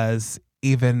it was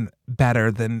even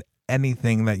better than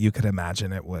anything that you could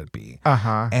imagine it would be.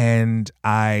 And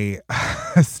I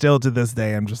still to this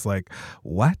day, I'm just like,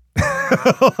 what?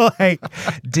 Like,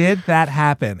 did that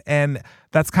happen? And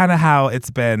that's kind of how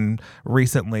it's been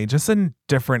recently, just in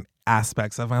different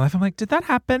aspects of my life. I'm like, did that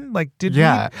happen? Like, did we?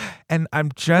 And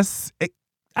I'm just...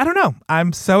 I don't know.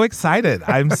 I'm so excited.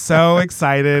 I'm so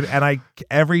excited. And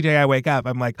every day I wake up,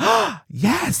 I'm like, oh,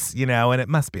 yes, and it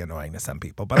must be annoying to some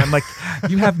people. But I'm like,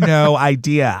 you have no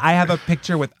idea. I have a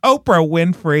picture with Oprah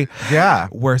Winfrey. Yeah.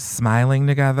 We're smiling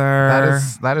together.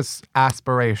 That is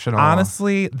aspirational.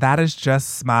 Honestly, that is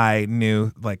just my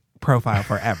new, profile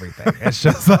for everything. It's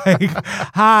just like,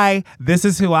 hi, this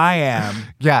is who I am.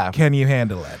 Yeah. Can you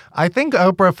handle it? I think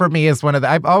Oprah for me is one of the,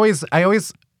 I always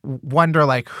wonder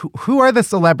who are the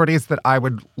celebrities that I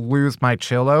would lose my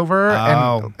chill over.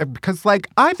 Oh. And because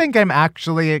I think I'm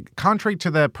actually, contrary to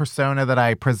the persona that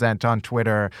I present on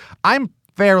Twitter, I'm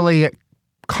fairly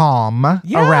calm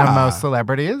around most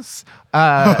celebrities.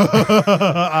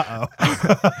 I've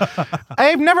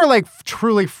never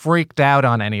truly freaked out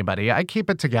on anybody. I keep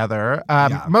it together,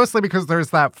 mostly because there's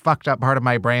that fucked up part of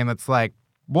my brain that's like,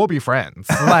 we'll be friends.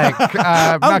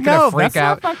 I'm not gonna freak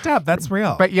out. That's not fucked up. That's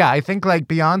real. But yeah, I think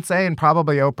Beyonce and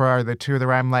probably Oprah are the two that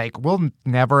I'm like, we'll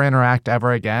never interact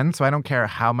ever again. So I don't care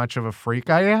how much of a freak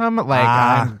I am.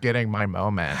 I'm getting my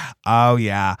moment. Oh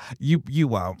yeah, you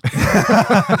won't.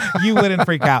 You wouldn't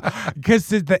freak out because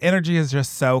the energy is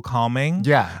just so calming.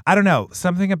 Yeah, I don't know,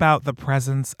 something about the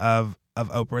presence of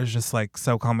Oprah is just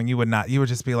so calming. You would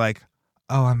just be like,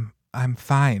 oh, I'm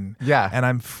fine. Yeah. And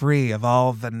I'm free of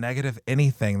all the negative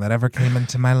anything that ever came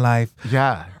into my life.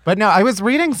 Yeah. But no, I was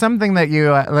reading something that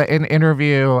you, in an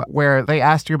interview where they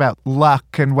asked you about luck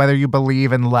and whether you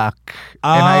believe in luck.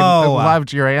 Oh. And I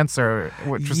loved your answer.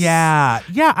 Which was... Yeah,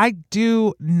 I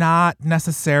do not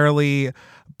necessarily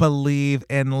believe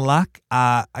in luck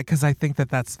because I think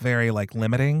that's very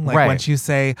limiting. Right. Once you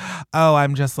say, oh,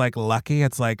 I'm just lucky,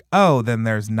 it's oh, then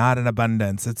there's not an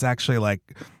abundance. It's actually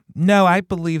no, I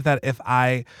believe that if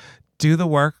I do the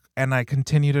work and I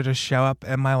continue to just show up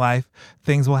in my life,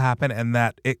 things will happen, and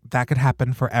that could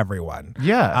happen for everyone.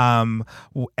 Yeah.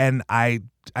 And I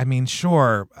mean,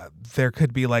 sure, there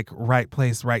could be right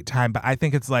place, right time, but I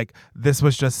think it's this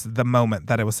was just the moment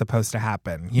that it was supposed to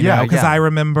happen, you know? Because I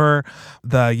remember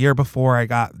the year before I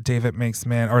got David Makes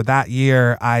Man, or that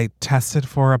year I tested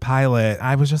for a pilot.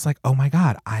 I was just like, oh my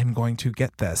God, I'm going to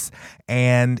get this.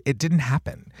 And it didn't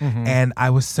happen. Mm-hmm. And I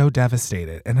was so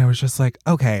devastated. And I was just like,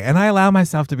 okay. And I allow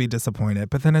myself to be disappointed,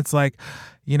 but then it's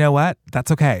you know what? That's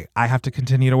okay. I have to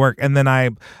continue to work. And then I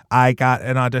got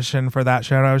an audition for that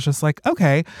show, and I was just like,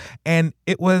 okay. And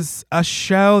it was a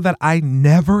show that I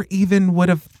never even would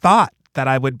have thought that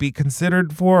I would be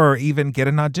considered for or even get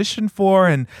an audition for.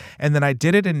 And then I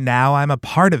did it, and now I'm a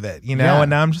part of it, Yeah. And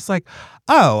now I'm just like,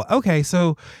 oh, okay.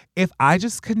 So if I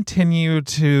just continue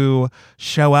to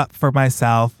show up for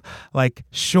myself,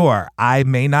 sure, I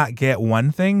may not get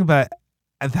one thing, but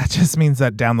that just means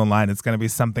that down the line, it's going to be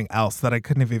something else that I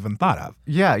couldn't have even thought of.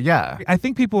 Yeah, yeah. I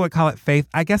think people would call it faith.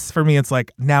 I guess for me, it's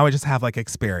now I just have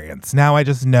experience. Now I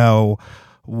just know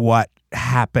what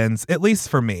happens, at least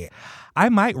for me. I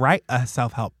might write a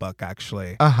self-help book,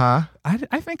 actually. Uh-huh.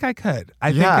 I think I could.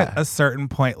 I think at a certain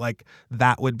point,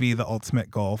 that would be the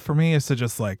ultimate goal for me, is to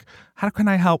just how can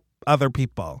I help other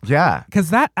people? Yeah.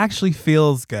 Because that actually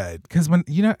feels good. Because when,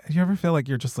 you ever feel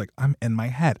you're just I'm in my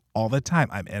head all the time.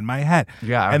 I'm in my head.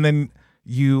 Yeah. And then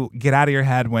you get out of your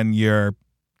head when you're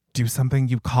do something,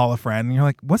 you call a friend and you're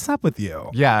like, what's up with you?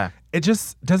 Yeah. It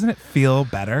just, doesn't it feel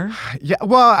better? Yeah.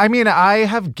 Well, I mean, I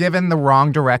have given the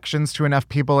wrong directions to enough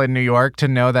people in New York to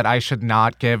know that I should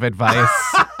not give advice.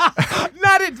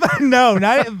 Not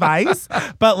advice.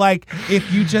 But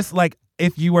if you just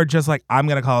if you were just I'm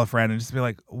going to call a friend and just be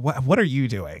like, what are you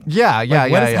doing? Yeah, yeah,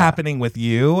 What is happening with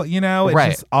you? It's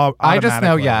right. just all I just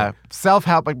know,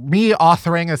 self-help, me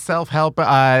authoring a self-help,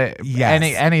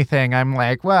 anything. I'm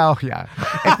like, well, yeah,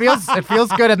 it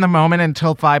feels good in the moment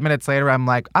until 5 minutes later, I'm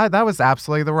like, that was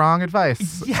absolutely the wrong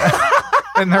advice. Yeah.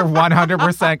 And they're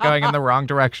 100% going in the wrong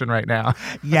direction right now.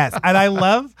 Yes. And I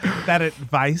love that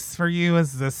advice for you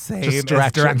is the same just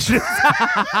directions.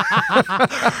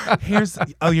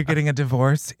 You're getting a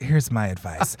divorce? Here's my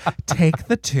advice. Take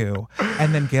the 2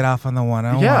 and then get off on the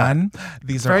 101. Yeah.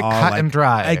 These very are all cut and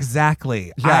dry.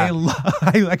 Exactly. Yeah.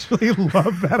 I actually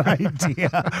love that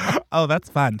idea. Oh, that's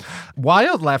fun.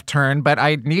 Wild left turn, but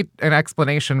I need an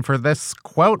explanation for this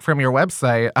quote from your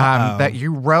website that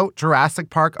you wrote Jurassic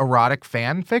Park erotic fan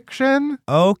fiction.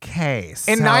 Okay.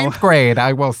 In 9th grade,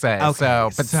 I will say. Okay,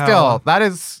 But still, that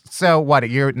is So what?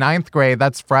 You're 9th grade.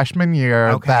 That's freshman year.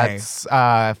 Okay. That's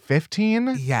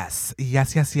 15. Yes.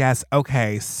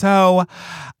 Okay, so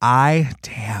I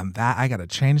gotta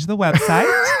change the website.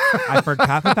 I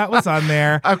forgot that was on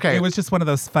there. Okay. It was just one of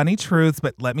those funny truths,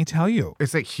 but let me tell you.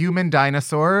 Is it human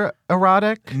dinosaur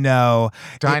erotic? No.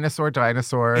 Dinosaur.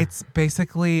 It's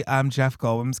basically Jeff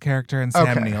Goldblum's character and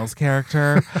Sam Okay. Neill's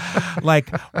character.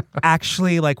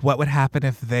 Actually, what would happen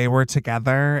if they were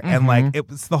together? And it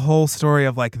was the whole story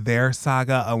of their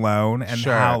saga alone and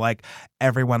Sure. how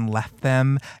everyone left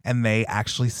them and they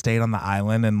actually stayed on the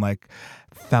island and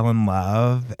fell in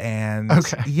love. And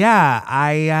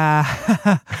yeah,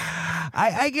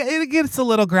 it gets a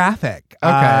little graphic.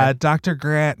 Okay. Dr.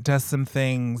 Grant does some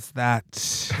things that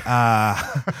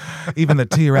even the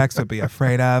T-Rex would be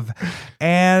afraid of.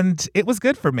 And it was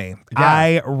good for me.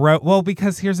 Yeah.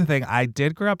 Because here's the thing. I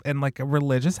did grow up in a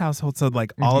religious household. So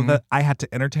all of I had to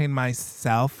entertain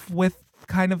myself with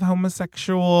kind of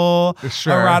homosexual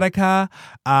erotica.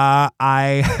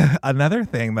 Another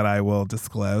thing that I will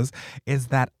disclose is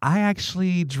that I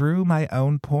actually drew my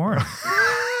own porn.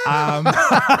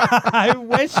 I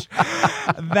wish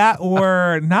that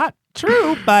were not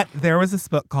true, but there was this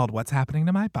book called What's Happening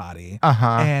to My Body.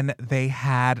 And they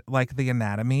had the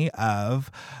anatomy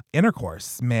of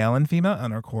intercourse, male and female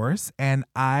intercourse. And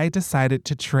I decided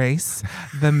to trace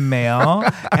the male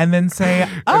and then say,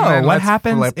 what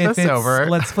happens if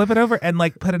let's flip it over and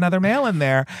put another male in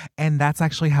there. And that's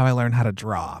actually how I learned how to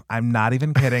draw. I'm not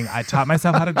even kidding. I taught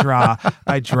myself how to draw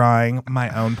by drawing my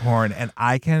own porn. And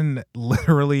I can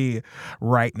literally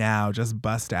right now just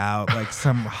bust out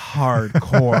some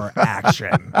hardcore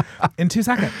action in 2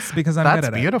 seconds because I'm good at it.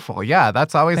 That's beautiful. Yeah,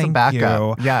 that's always a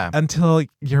backup. You. Yeah. Until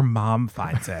your mom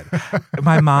finds it.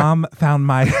 My mom found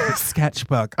my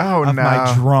sketchbook of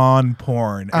my drawn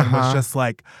porn and was just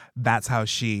that's how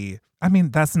she... I mean,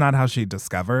 that's not how she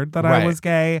discovered that I was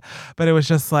gay, but it was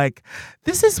just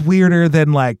this is weirder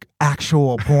than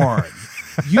actual porn.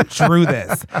 You drew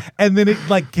this. And then it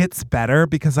gets better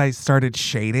because I started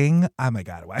shading. Oh my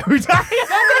God, why are we talking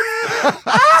about this?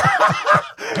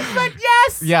 But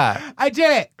yes, yeah, I did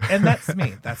it. And that's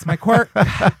me. That's my quirk.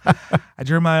 I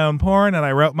drew my own porn and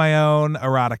I wrote my own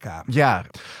erotica. Yeah.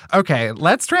 Okay,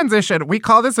 let's transition. We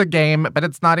call this a game, but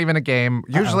it's not even a game.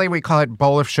 Usually we call it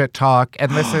Bowl of Shit Talk,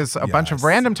 and this is a bunch of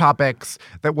random topics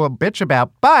that we'll bitch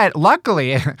about. But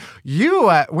luckily,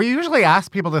 we usually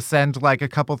ask people to send a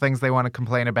couple things they want to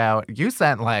complain about. You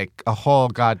sent a whole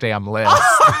goddamn list.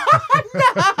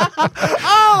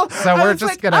 So we're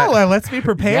just gonna. Oh, well, let's be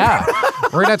prepared. Yeah,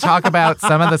 we're gonna talk about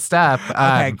some of the stuff.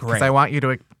 Okay, great. Because I want you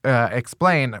to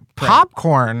explain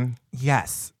popcorn.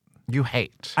 Yes. You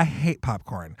hate. I hate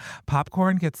popcorn.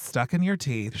 Popcorn gets stuck in your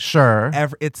teeth. Sure.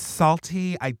 It's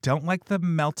salty. I don't like the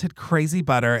melted crazy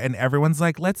butter. And everyone's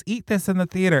like, let's eat this in the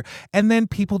theater. And then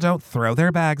people don't throw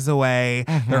their bags away.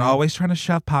 They're always trying to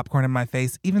shove popcorn in my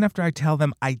face, even after I tell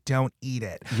them I don't eat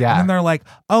it. Yeah. And then they're like,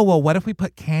 oh, well, what if we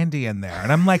put candy in there? And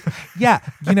I'm like, yeah,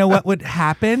 you know what would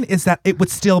happen is that it would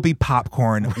still be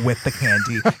popcorn with the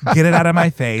candy. Get it out of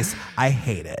my face. I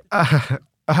hate it.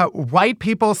 White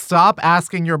people, stop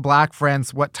asking your black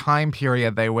friends what time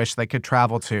period they wish they could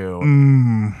travel to.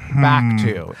 Back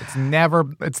to.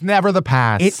 It's never the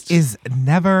past. It is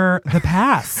never the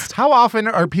past. How often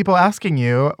are people asking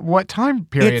you what time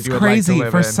period It's you would crazy. like to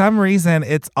live For in? some reason,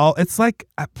 it's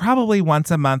probably once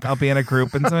a month I'll be in a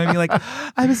group and somebody will be like,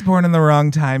 I was born in the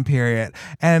wrong time period.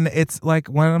 And it's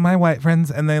one of my white friends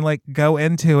and they go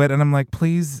into it and I'm like,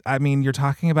 please, I mean, you're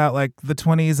talking about the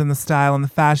 20s and the style and the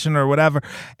fashion or whatever.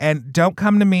 And don't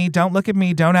come to me, don't look at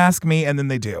me, don't ask me. And then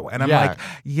they do. And I'm like,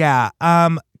 yeah,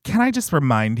 can I just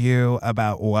remind you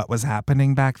about what was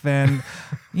happening back then?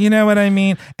 You know what I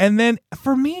mean? And then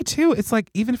for me too, it's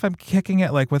even if I'm kicking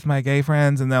it with my gay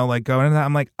friends and they'll go into that,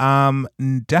 I'm like,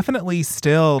 definitely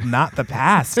still not the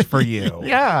past for you.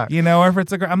 Yeah. You know, or if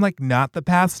it's a girl, I'm like, not the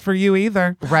past for you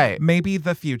either. Right. Maybe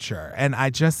the future. And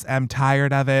I just am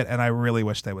tired of it and I really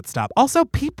wish they would stop. Also,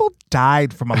 people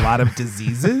died from a lot of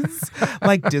diseases,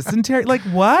 like dysentery.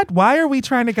 What? Why are we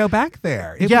trying to go back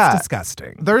there? It was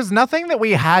disgusting. There's nothing that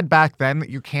we had back then that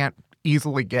you can't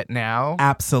easily get now.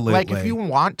 Absolutely. If you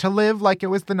want to live like it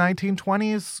was the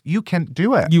 1920s, you can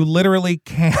do it. You literally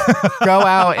can't go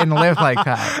out and live like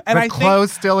that. And the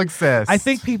clothes still exist. I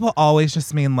think people always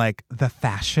just mean the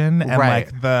fashion and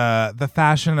the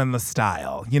fashion and the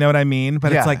style. You know what I mean?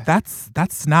 But it's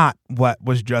that's not what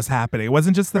was just happening. It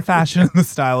wasn't just the fashion and the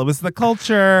style. It was the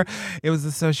culture. It was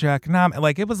the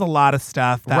socioeconomic. It was a lot of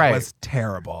stuff that was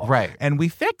terrible. Right. And we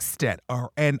fixed it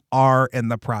and are in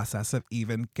the process of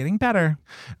even getting better. better.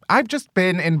 I've just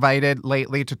been invited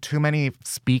lately to too many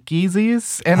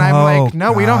speakeasies, and I'm like,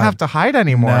 no, we don't God. have to hide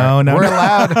anymore. No, We're no.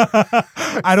 allowed.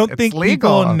 I don't It's think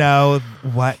legal. people know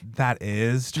what that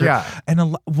is. True. Yeah.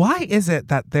 And why is it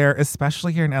that there,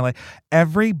 especially here in LA,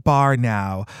 every bar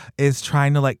now is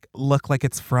trying to like look like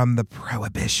it's from the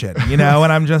Prohibition, you know?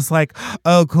 And I'm just like,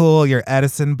 oh, cool, your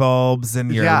Edison bulbs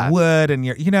and your Yeah. wood and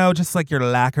your, you know, just like your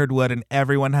lacquered wood, and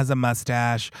everyone has a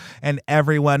mustache and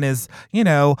everyone is, you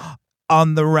know,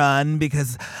 on the run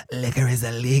because liquor is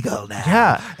illegal now.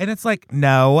 Yeah. And it's like,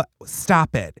 no,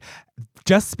 stop it.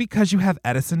 Just because you have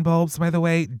Edison bulbs, by the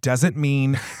way, doesn't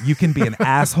mean you can be an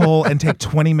asshole and take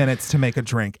 20 minutes to make a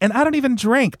drink. And I don't even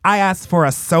drink. I asked for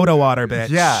a soda water, bitch.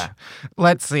 Yeah.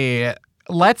 Let's see.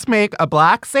 Let's make a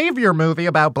Black savior movie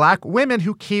about Black women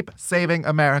who keep saving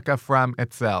America from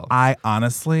itself. I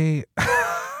honestly,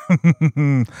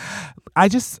 I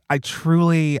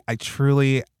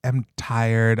truly am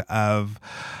tired of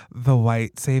the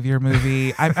white savior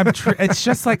movie. It's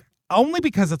just like, only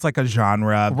because it's like a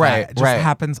genre Right, that just right.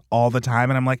 happens all the time.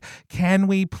 And I'm like, can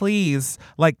we please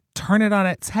like turn it on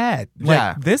its head?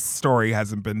 Yeah. Like this story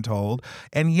hasn't been told,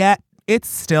 and yet it's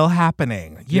still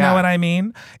happening. You Yeah. know what I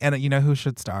mean? And you know who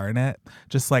should star in it?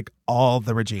 Just like all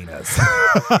the Reginas.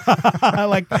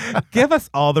 Like, give us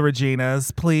all the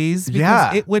Reginas, please. Because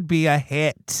Yeah. it would be a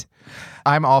hit.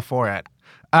 I'm all for it.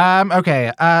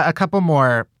 Okay, a couple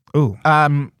more. Ooh.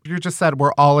 You just said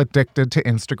we're all addicted to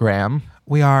Instagram.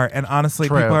 We are. And honestly,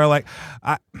 True. people are like,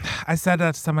 I said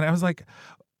that to someone. I was like,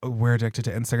 we're addicted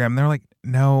to Instagram. And they're like,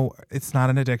 no, it's not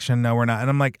an addiction. No, we're not. And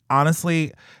I'm like,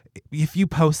 honestly, if you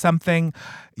post something,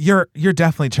 you're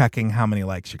definitely checking how many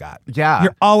likes you got. Yeah.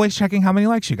 You're always checking how many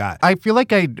likes you got. I feel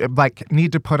like I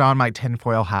need to put on my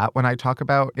tinfoil hat when I talk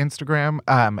about Instagram,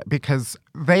 because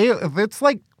it's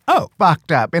like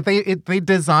fucked up. If they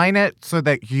design it so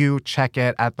that you check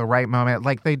it at the right moment.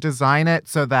 Like they design it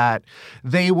so that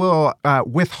they will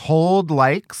withhold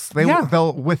likes.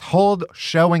 They'll withhold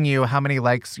showing you how many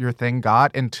likes your thing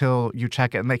got until you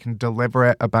check it, and they can deliver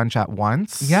it a bunch at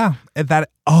once. Yeah.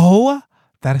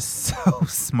 That is so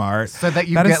smart. So that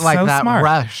you That is get like so that smart.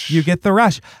 rush. You get the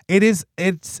rush. It's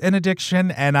an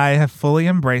addiction, and I have fully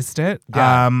embraced it.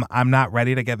 Yeah. I'm not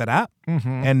ready to give it up,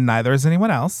 and neither is anyone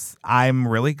else. I'm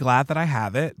really glad that I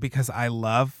have it because I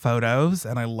love photos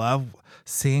and I love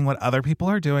seeing what other people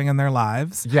are doing in their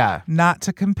lives. Yeah. Not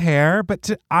to compare, but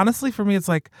to honestly, for me, it's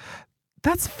like,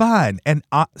 that's fun. And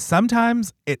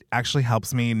sometimes it actually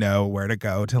helps me know where to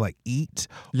go to like eat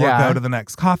or Yeah. go to the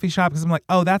next coffee shop because I'm like,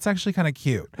 oh, that's actually kind of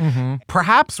cute.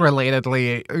 Perhaps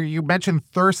relatedly, you mentioned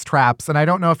thirst traps, and I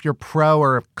don't know if you're pro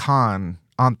or con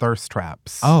on thirst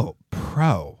traps. Oh,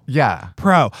 pro. Yeah.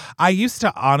 Pro. I used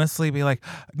to honestly be like,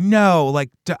 no, like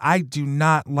I do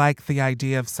not like the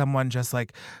idea of someone just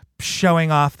like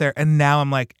showing off there. And now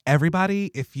I'm like, everybody,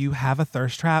 if you have a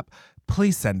thirst trap,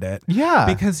 please send it. Yeah.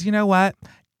 Because you know what?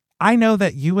 I know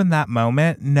that you in that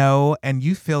moment know and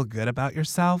you feel good about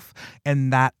yourself.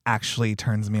 And that actually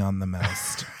turns me on the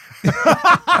most.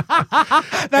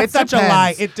 That's It such a depends.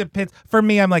 lie. It depends. For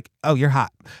me, I'm like, oh, you're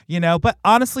hot, you know? But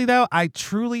honestly, though, I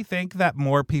truly think that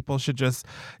more people should just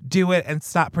do it and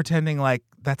stop pretending like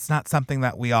that's not something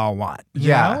that we all want. You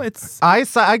know? It's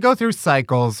I go through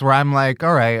cycles where I'm like,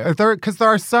 all right, because there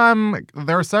are some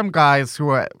guys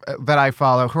that I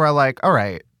follow who are like, all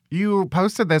right, you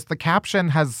posted this. The caption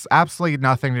has absolutely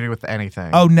nothing to do with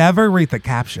anything. oh, never read the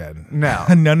caption. No.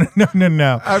 no.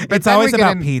 But It's then always we get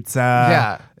about in- pizza.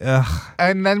 Yeah. Ugh.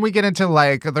 And then we get into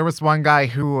like, there was one guy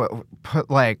who put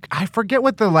like, I forget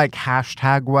what the like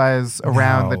hashtag was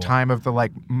around the No. time of the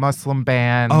like Muslim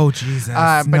ban. Oh, Jesus.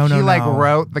 But no. he like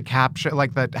wrote the caption,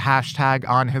 like the hashtag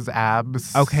on his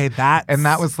abs. Okay, And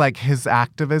that was like his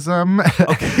activism.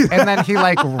 Okay. And then he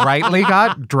like rightly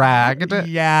got dragged.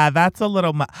 Yeah, that's a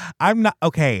little I'm not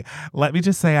okay. Let me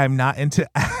just say I'm not into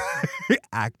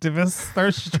activist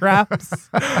thirst traps.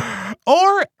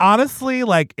 Or honestly,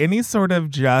 like any sort of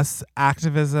just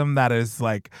activism that is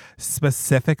like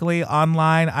specifically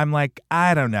online. I'm like,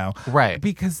 I don't know. Right.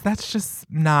 Because that's just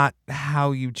not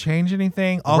how you change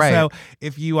anything. Also, Right.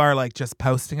 if you are like just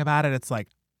posting about it, it's like,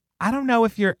 I don't know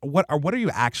if you're what are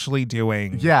you actually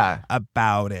doing Yeah.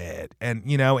 about it and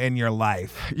you know in your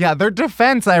life. Yeah, their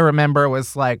defense, I remember,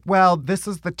 was like, well, this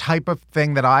is the type of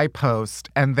thing that I post,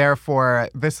 and therefore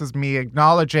this is me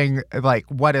acknowledging like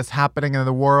what is happening in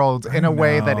the world in a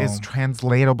way that is know.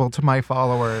 translatable to my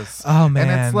followers. Oh, And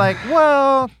man. it's like,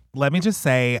 well, Let me just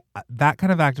say that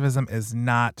kind of activism is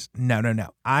not no.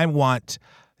 I want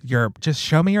just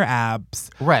show me your abs.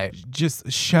 right.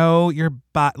 Just show your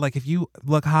butt. Like if you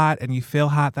look hot and you feel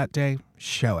hot that day,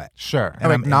 show it. Sure.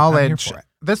 And I'm here Acknowledge for it.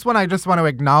 This one I just want to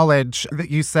acknowledge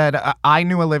that you said, I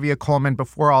knew Olivia Colman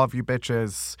before all of you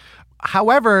bitches.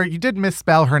 However, you did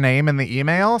misspell her name in the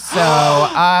email,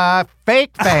 so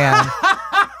fake fan.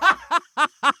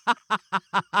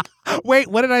 Wait,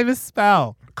 what did I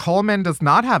misspell? Coleman does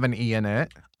not have an E in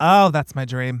it. Oh, that's my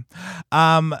dream.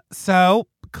 So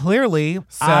clearly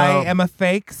I am a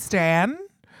fake stan.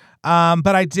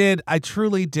 But I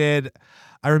truly did.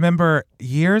 I remember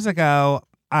years ago,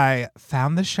 I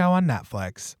found the show on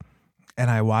Netflix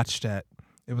and I watched it.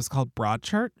 It was called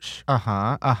Broadchurch.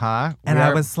 And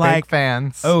I was like,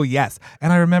 fans. Oh, yes.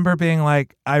 And I remember being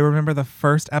like, I remember the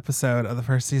first episode of the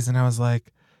first season. I was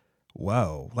like,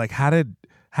 whoa, like how did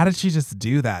she just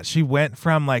do that? She went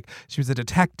from like, she was a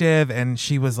detective and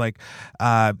she was like,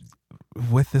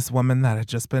 with this woman that had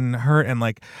just been hurt and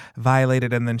like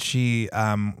violated, and then she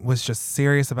was just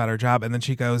serious about her job, and then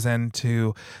she goes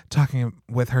into talking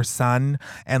with her son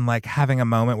and like having a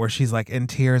moment where she's like in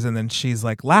tears and then she's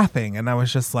like laughing, and I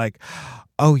was just like,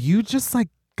 oh, you just like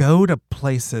go to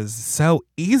places so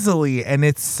easily and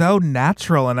it's so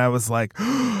natural. And I was like,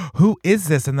 who is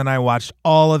this? And then I watched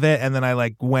all of it, and then I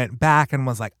like went back and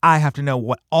was like, I have to know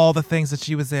what all the things that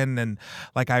she was in, and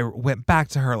like I went back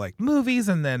to her like movies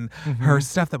and then her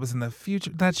stuff that was in the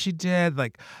future that she did,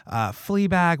 like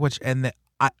Fleabag,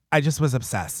 I just was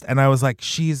obsessed, and I was like,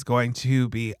 she's going to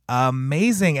be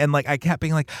amazing. And like I kept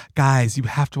being like, guys, you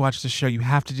have to watch the show, you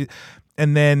have to do,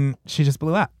 and then she just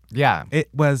blew up. Yeah. It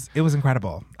was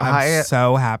incredible. I'm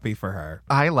so happy for her.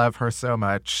 I love her so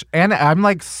much. And I'm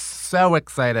like so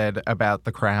excited about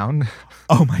The Crown.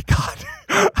 Oh my God.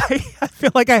 I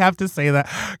feel like I have to say that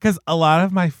because a lot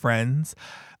of my friends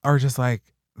are just like,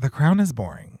 The Crown is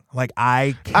boring. Like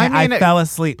I fell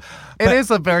asleep. It is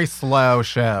a very slow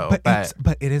show.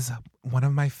 But it is one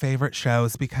of my favorite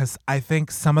shows because I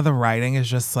think some of the writing is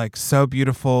just like so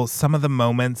beautiful. Some of the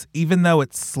moments, even though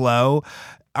it's slow,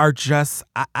 are just,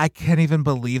 I can't even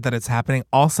believe that it's happening.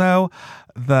 Also,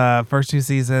 the first two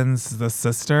seasons, the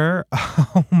sister,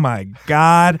 oh my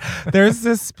God. There's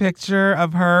this picture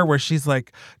of her where she's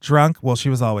like drunk. Well, she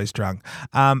was always drunk.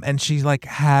 And she like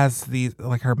has these,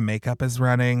 like her makeup is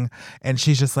running and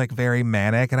she's just like very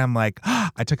manic. And I'm like,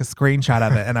 I took a screenshot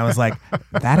of it and I was like,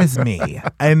 that is me.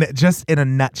 And just in a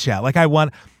nutshell, like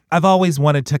I've always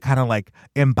wanted to kind of like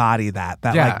embody that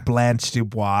like Blanche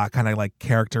Dubois kind of like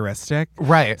characteristic.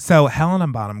 Right. So Helena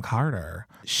Bonham Carter,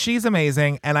 she's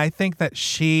amazing. And I think that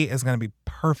she is going to be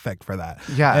perfect for that.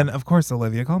 Yeah. And of course,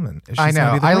 Olivia Colman. I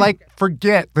know. I like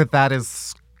forget that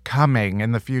is coming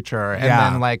in the future, and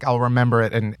then like I'll remember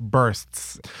it in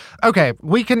bursts. Okay,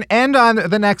 we can end on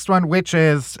the next one, which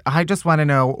is, I just want to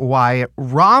know why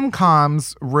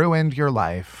rom-coms ruined your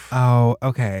life. Oh,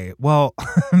 okay. Well,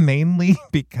 mainly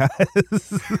because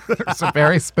it's a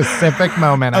very specific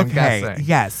moment, I'm guessing.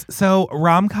 Yes. So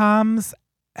rom-coms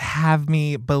have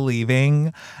me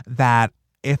believing that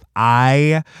if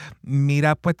I meet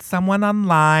up with someone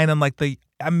online and like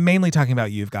I'm mainly talking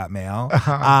about You've Got Mail,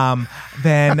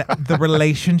 then the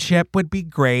relationship would be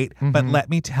great. But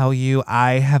let me tell you,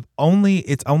 it's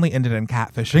only ended in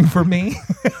catfishing for me.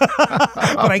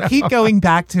 But I keep going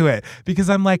back to it because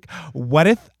I'm like, what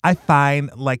if I find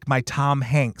like my Tom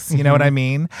Hanks, you know what I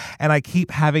mean? And I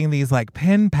keep having these like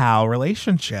pen pal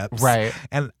relationships. Right.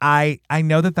 And I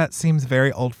know that seems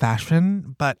very old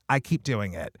fashioned, but I keep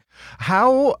doing it.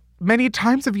 How many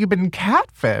times have you been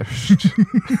catfished?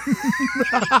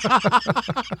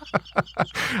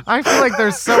 I feel like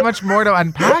there's so much more to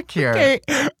unpack here.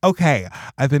 Okay.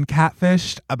 I've been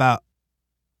catfished about...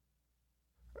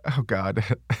 Oh, God.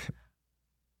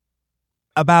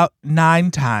 About 9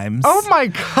 times. Oh my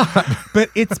God. But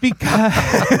it's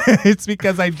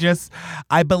because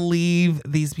I believe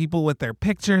these people with their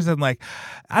pictures, and like,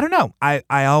 I don't know.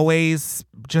 I always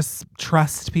just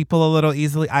trust people a little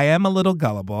easily. I am a little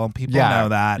gullible. People know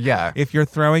that. Yeah. If you're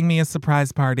throwing me a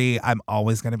surprise party, I'm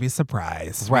always going to be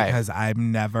surprised. Right. Because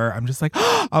I'm just like,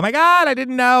 oh my God, I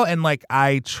didn't know. And like,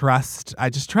 I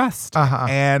just trust.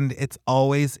 And it's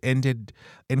always ended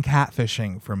in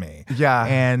catfishing for me. Yeah.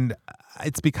 And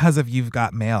it's because of You've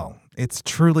Got Mail. It's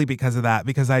truly because of that,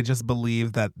 because I just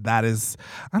believe that is,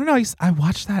 I don't know, I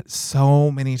watched that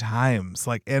so many times,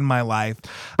 like in my life.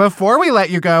 Before we let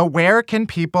you go, where can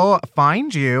people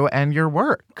find you and your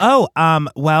work? Oh,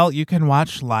 well, you can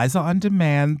watch Liza on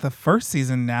Demand, the first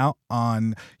season now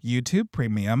on YouTube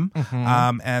Premium.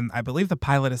 And I believe the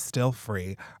pilot is still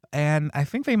free. And I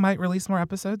think they might release more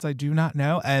episodes. I do not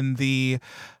know. And the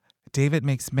David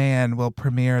Makes Man will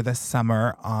premiere this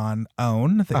summer on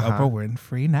OWN, the Oprah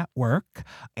Winfrey Network.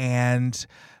 And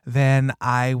then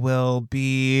I will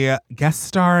be guest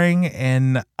starring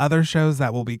in other shows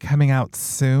that will be coming out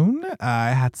soon.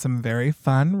 I had some very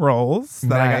fun roles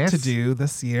that I got to do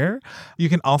this year. You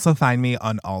can also find me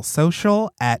on all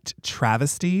social at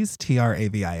Travesties,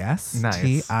 Travis,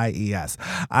 Ties.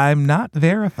 I'm not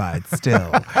verified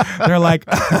still. They're like,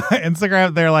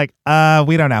 Instagram, they're like,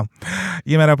 we don't know.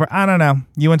 You met Oprah? I don't know.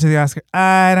 You went to the Oscar?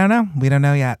 I don't know. We don't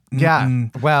know yet. Yeah.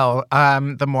 Well,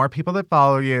 the more people that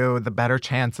follow you, the better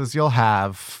chances you'll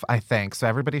have, I think. So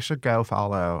everybody should go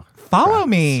follow. Follow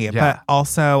me. Yeah. But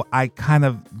also, I kind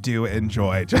of do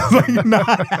enjoy just like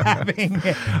not having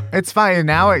it. It's fine.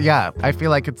 Now, yeah, I feel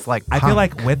like it's like I feel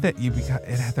like with it,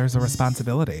 there's a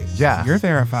responsibility. Yeah. You're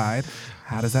verified.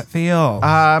 How does that feel?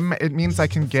 It means I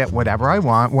can get whatever I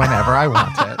want whenever I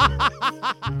want it.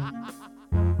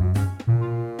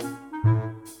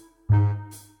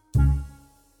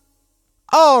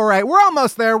 All right, we're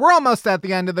almost there. We're almost at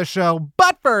the end of the show.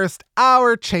 But first,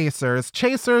 our chasers.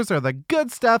 Chasers are the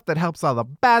good stuff that helps all the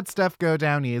bad stuff go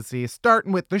down easy.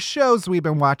 Starting with the shows we've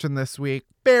been watching this week.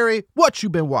 Barry, what you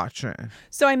been watching?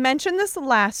 So I mentioned this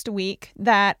last week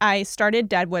that I started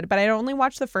Deadwood, but I only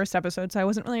watched the first episode, so I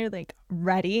wasn't really like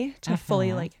ready to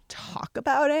fully like talk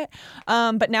about it.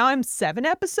 But now I'm 7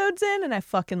 episodes in and I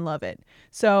fucking love it.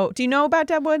 So do you know about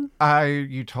Deadwood?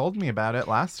 You told me about it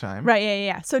last time. Right,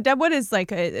 yeah. So Deadwood is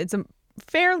like it's a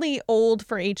fairly old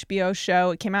for HBO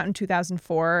show. It came out in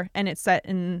 2004 and it's set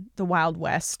in the Wild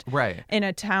West. Right. In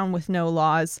a town with no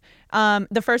laws.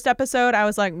 The first episode, I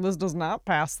was like, this does not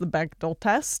pass the Bechdel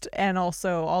test. And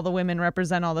also all the women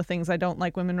represent all the things I don't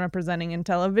like women representing in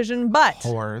television. But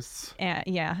Whores.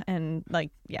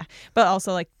 but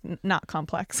also like not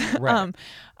complex. Right.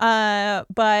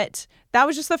 But that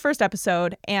was just the first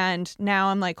episode. And now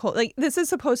I'm like, this is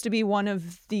supposed to be one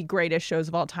of the greatest shows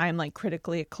of all time, like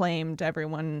critically acclaimed.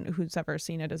 Everyone who's ever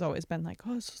seen it has always been like,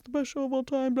 oh, this is the best show of all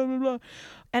time, blah, blah, blah.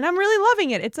 And I'm really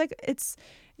loving it.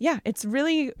 It's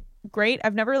really great.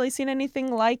 I've never really seen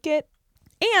anything like it.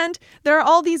 And there are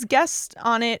all these guests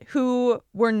on it who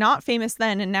were not famous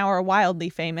then and now are wildly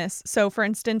famous. So, for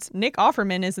instance, Nick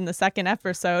Offerman is in the second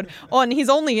episode. Oh, and he's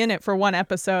only in it for 1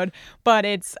 episode. But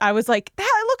I was like,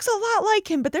 that looks a lot like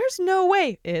him, but there's no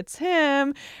way it's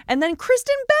him. And then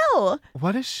Kristen Bell.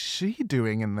 What is she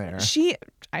doing in there?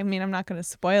 I'm not going to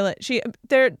spoil it.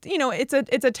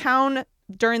 It's a town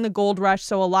during the gold rush,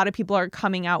 so a lot of people are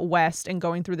coming out west and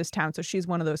going through this town. So she's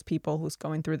one of those people who's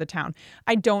going through the town.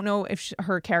 I don't know if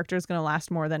her character is going to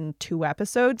last more than 2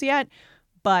 episodes yet,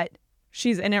 but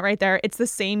she's in it right there. It's the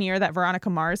same year that Veronica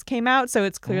Mars came out, so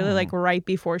it's clearly like right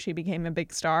before she became a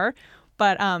big star.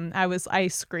 But I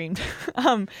screamed.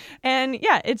 And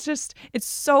yeah, it's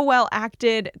so well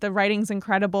acted. The writing's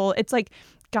incredible. It's like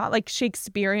got like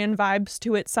Shakespearean vibes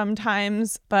to it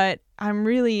sometimes, but I'm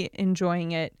really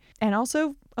enjoying it. And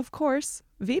also, of course,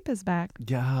 Veep is back.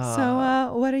 Yeah.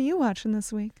 So what are you watching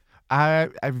this week?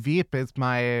 Veep is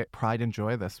my pride and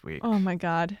joy this week. Oh, my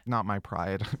God. Not my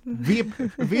pride.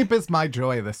 Veep is my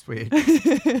joy this week. Veep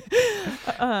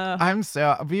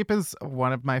is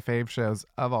one of my fave shows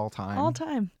of all time. All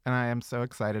time. And I am so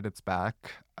excited it's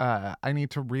back. I need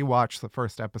to rewatch the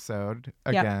first episode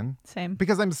again. Yep, same.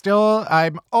 Because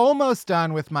I'm almost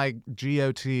done with my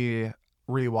GOT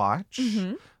rewatch.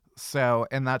 Mm-hmm. So,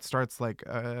 and that starts like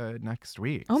next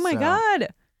week. Oh my God.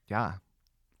 Yeah.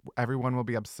 Everyone will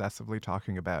be obsessively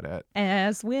talking about it.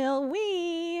 As will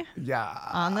we. Yeah.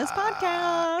 On this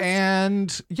podcast.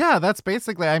 And yeah, that's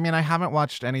basically, I haven't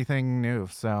watched anything new,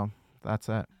 so that's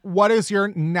it. What is your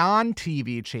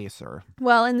non-TV chaser?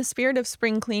 Well, in the spirit of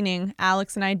spring cleaning,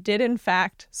 Alex and I did in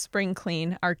fact spring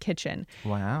clean our kitchen.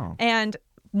 Wow. And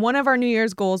one of our New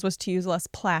Year's goals was to use less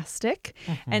plastic.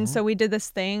 Mm-hmm. And so we did this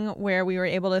thing where we were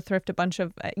able to thrift a bunch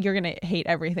of, you're going to hate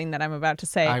everything that I'm about to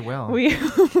say. I will. We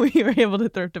were able to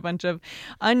thrift a bunch of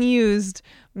unused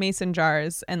mason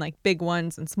jars and like big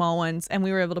ones and small ones. And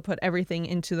we were able to put everything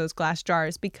into those glass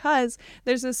jars because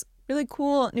there's this really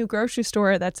cool new grocery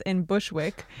store that's in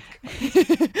Bushwick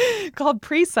called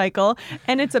Precycle,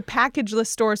 and it's a packageless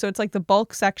store. So it's like the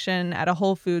bulk section at a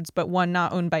Whole Foods, but 1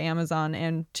 not owned by Amazon,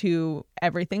 and 2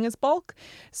 everything is bulk.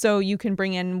 So you can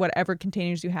bring in whatever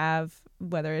containers you have,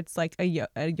 whether it's like a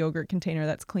yogurt container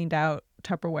that's cleaned out,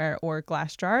 Tupperware, or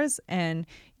glass jars, and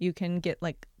you can get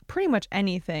like pretty much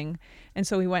anything. And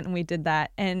so we went and we did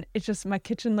that, and it's just, my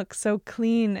kitchen looks so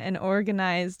clean and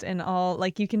organized and all,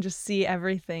 like you can just see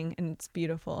everything, and it's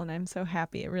beautiful, and I'm so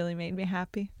happy. It really made me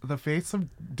happy. The face of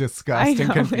disgust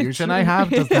and confusion I have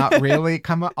does not really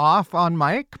come off on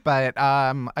mic, but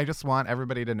I just want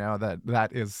everybody to know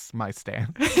that is my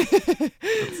stance.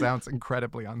 It sounds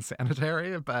incredibly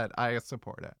unsanitary, but I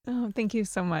support it. Oh, thank you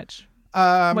so much.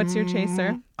 What's your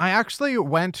chaser? I actually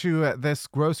went to this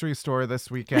grocery store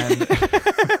this weekend.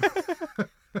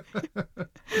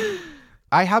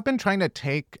 I have been trying to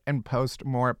take and post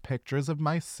more pictures of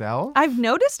myself. I've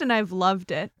noticed and I've loved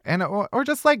it. And or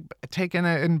just like taking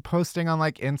it and posting on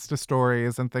like Insta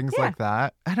stories and things like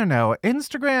that. I don't know.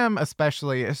 Instagram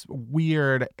especially is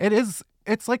weird.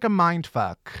 It's like a mind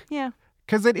fuck. Yeah.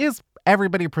 Because it is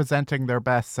everybody presenting their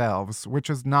best selves, which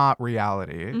is not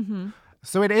reality. Mm-hmm.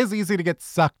 So it is easy to get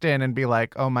sucked in and be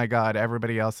like, oh my God,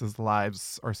 everybody else's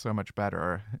lives are so much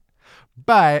better.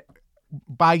 But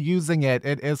by using it,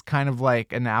 it is kind of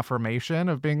like an affirmation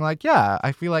of being like, yeah,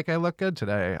 I feel like I look good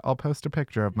today. I'll post a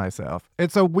picture of myself.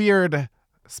 It's a weird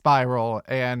spiral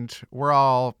and we're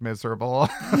all miserable.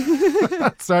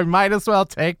 So I might as well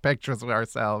take pictures of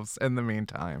ourselves in the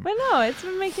meantime. But no, it's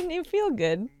been making you feel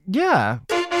good. Yeah.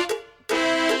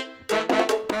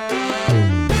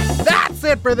 That's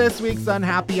it for this week's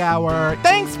Unhappy Hour.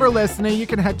 Thanks for listening. You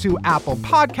can head to Apple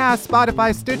Podcasts,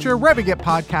 Spotify, Stitcher, wherever you get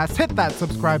podcasts. Hit that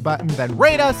subscribe button, then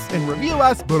rate us and review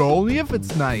us, but only if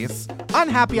it's nice.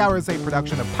 Unhappy Hour is a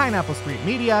production of Pineapple Street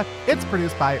Media. It's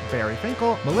produced by Barry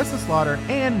Finkel, Melissa Slaughter,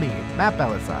 and me, Matt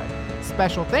Belisai.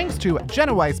 Special thanks to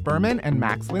Jenna Weiss-Berman and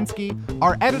Max Linsky.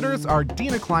 Our editors are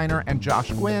Dina Kleiner and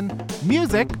Josh Gwynn.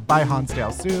 Music by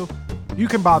Hansdale Sue. You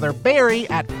can bother Barry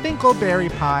at Finkelberry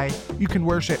Pie. You can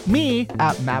worship me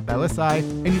at Matt Belisai.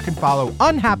 And you can follow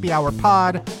Unhappy Hour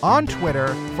Pod on Twitter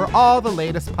for all the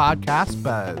latest podcast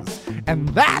buzz. And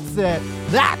that's it.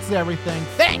 That's everything.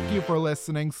 Thank you for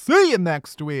listening. See you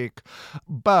next week.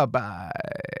 Bye-bye.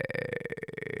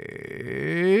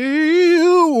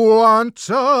 You want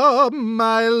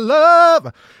my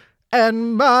love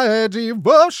and my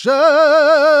devotion.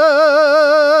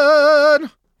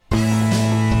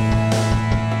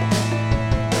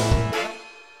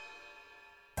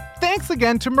 Thanks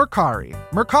again to Mercari.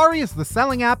 Mercari is the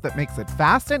selling app that makes it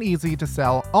fast and easy to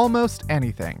sell almost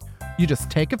anything. You just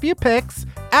take a few pics,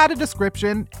 add a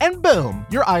description, and boom,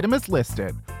 your item is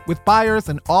listed. With buyers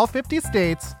in all 50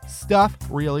 states, stuff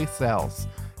really sells.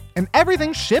 And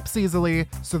everything ships easily,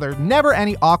 so there's never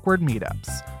any awkward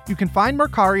meetups. You can find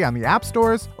Mercari on the app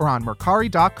stores or on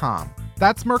Mercari.com.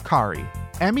 That's Mercari,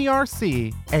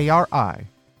 Mercari.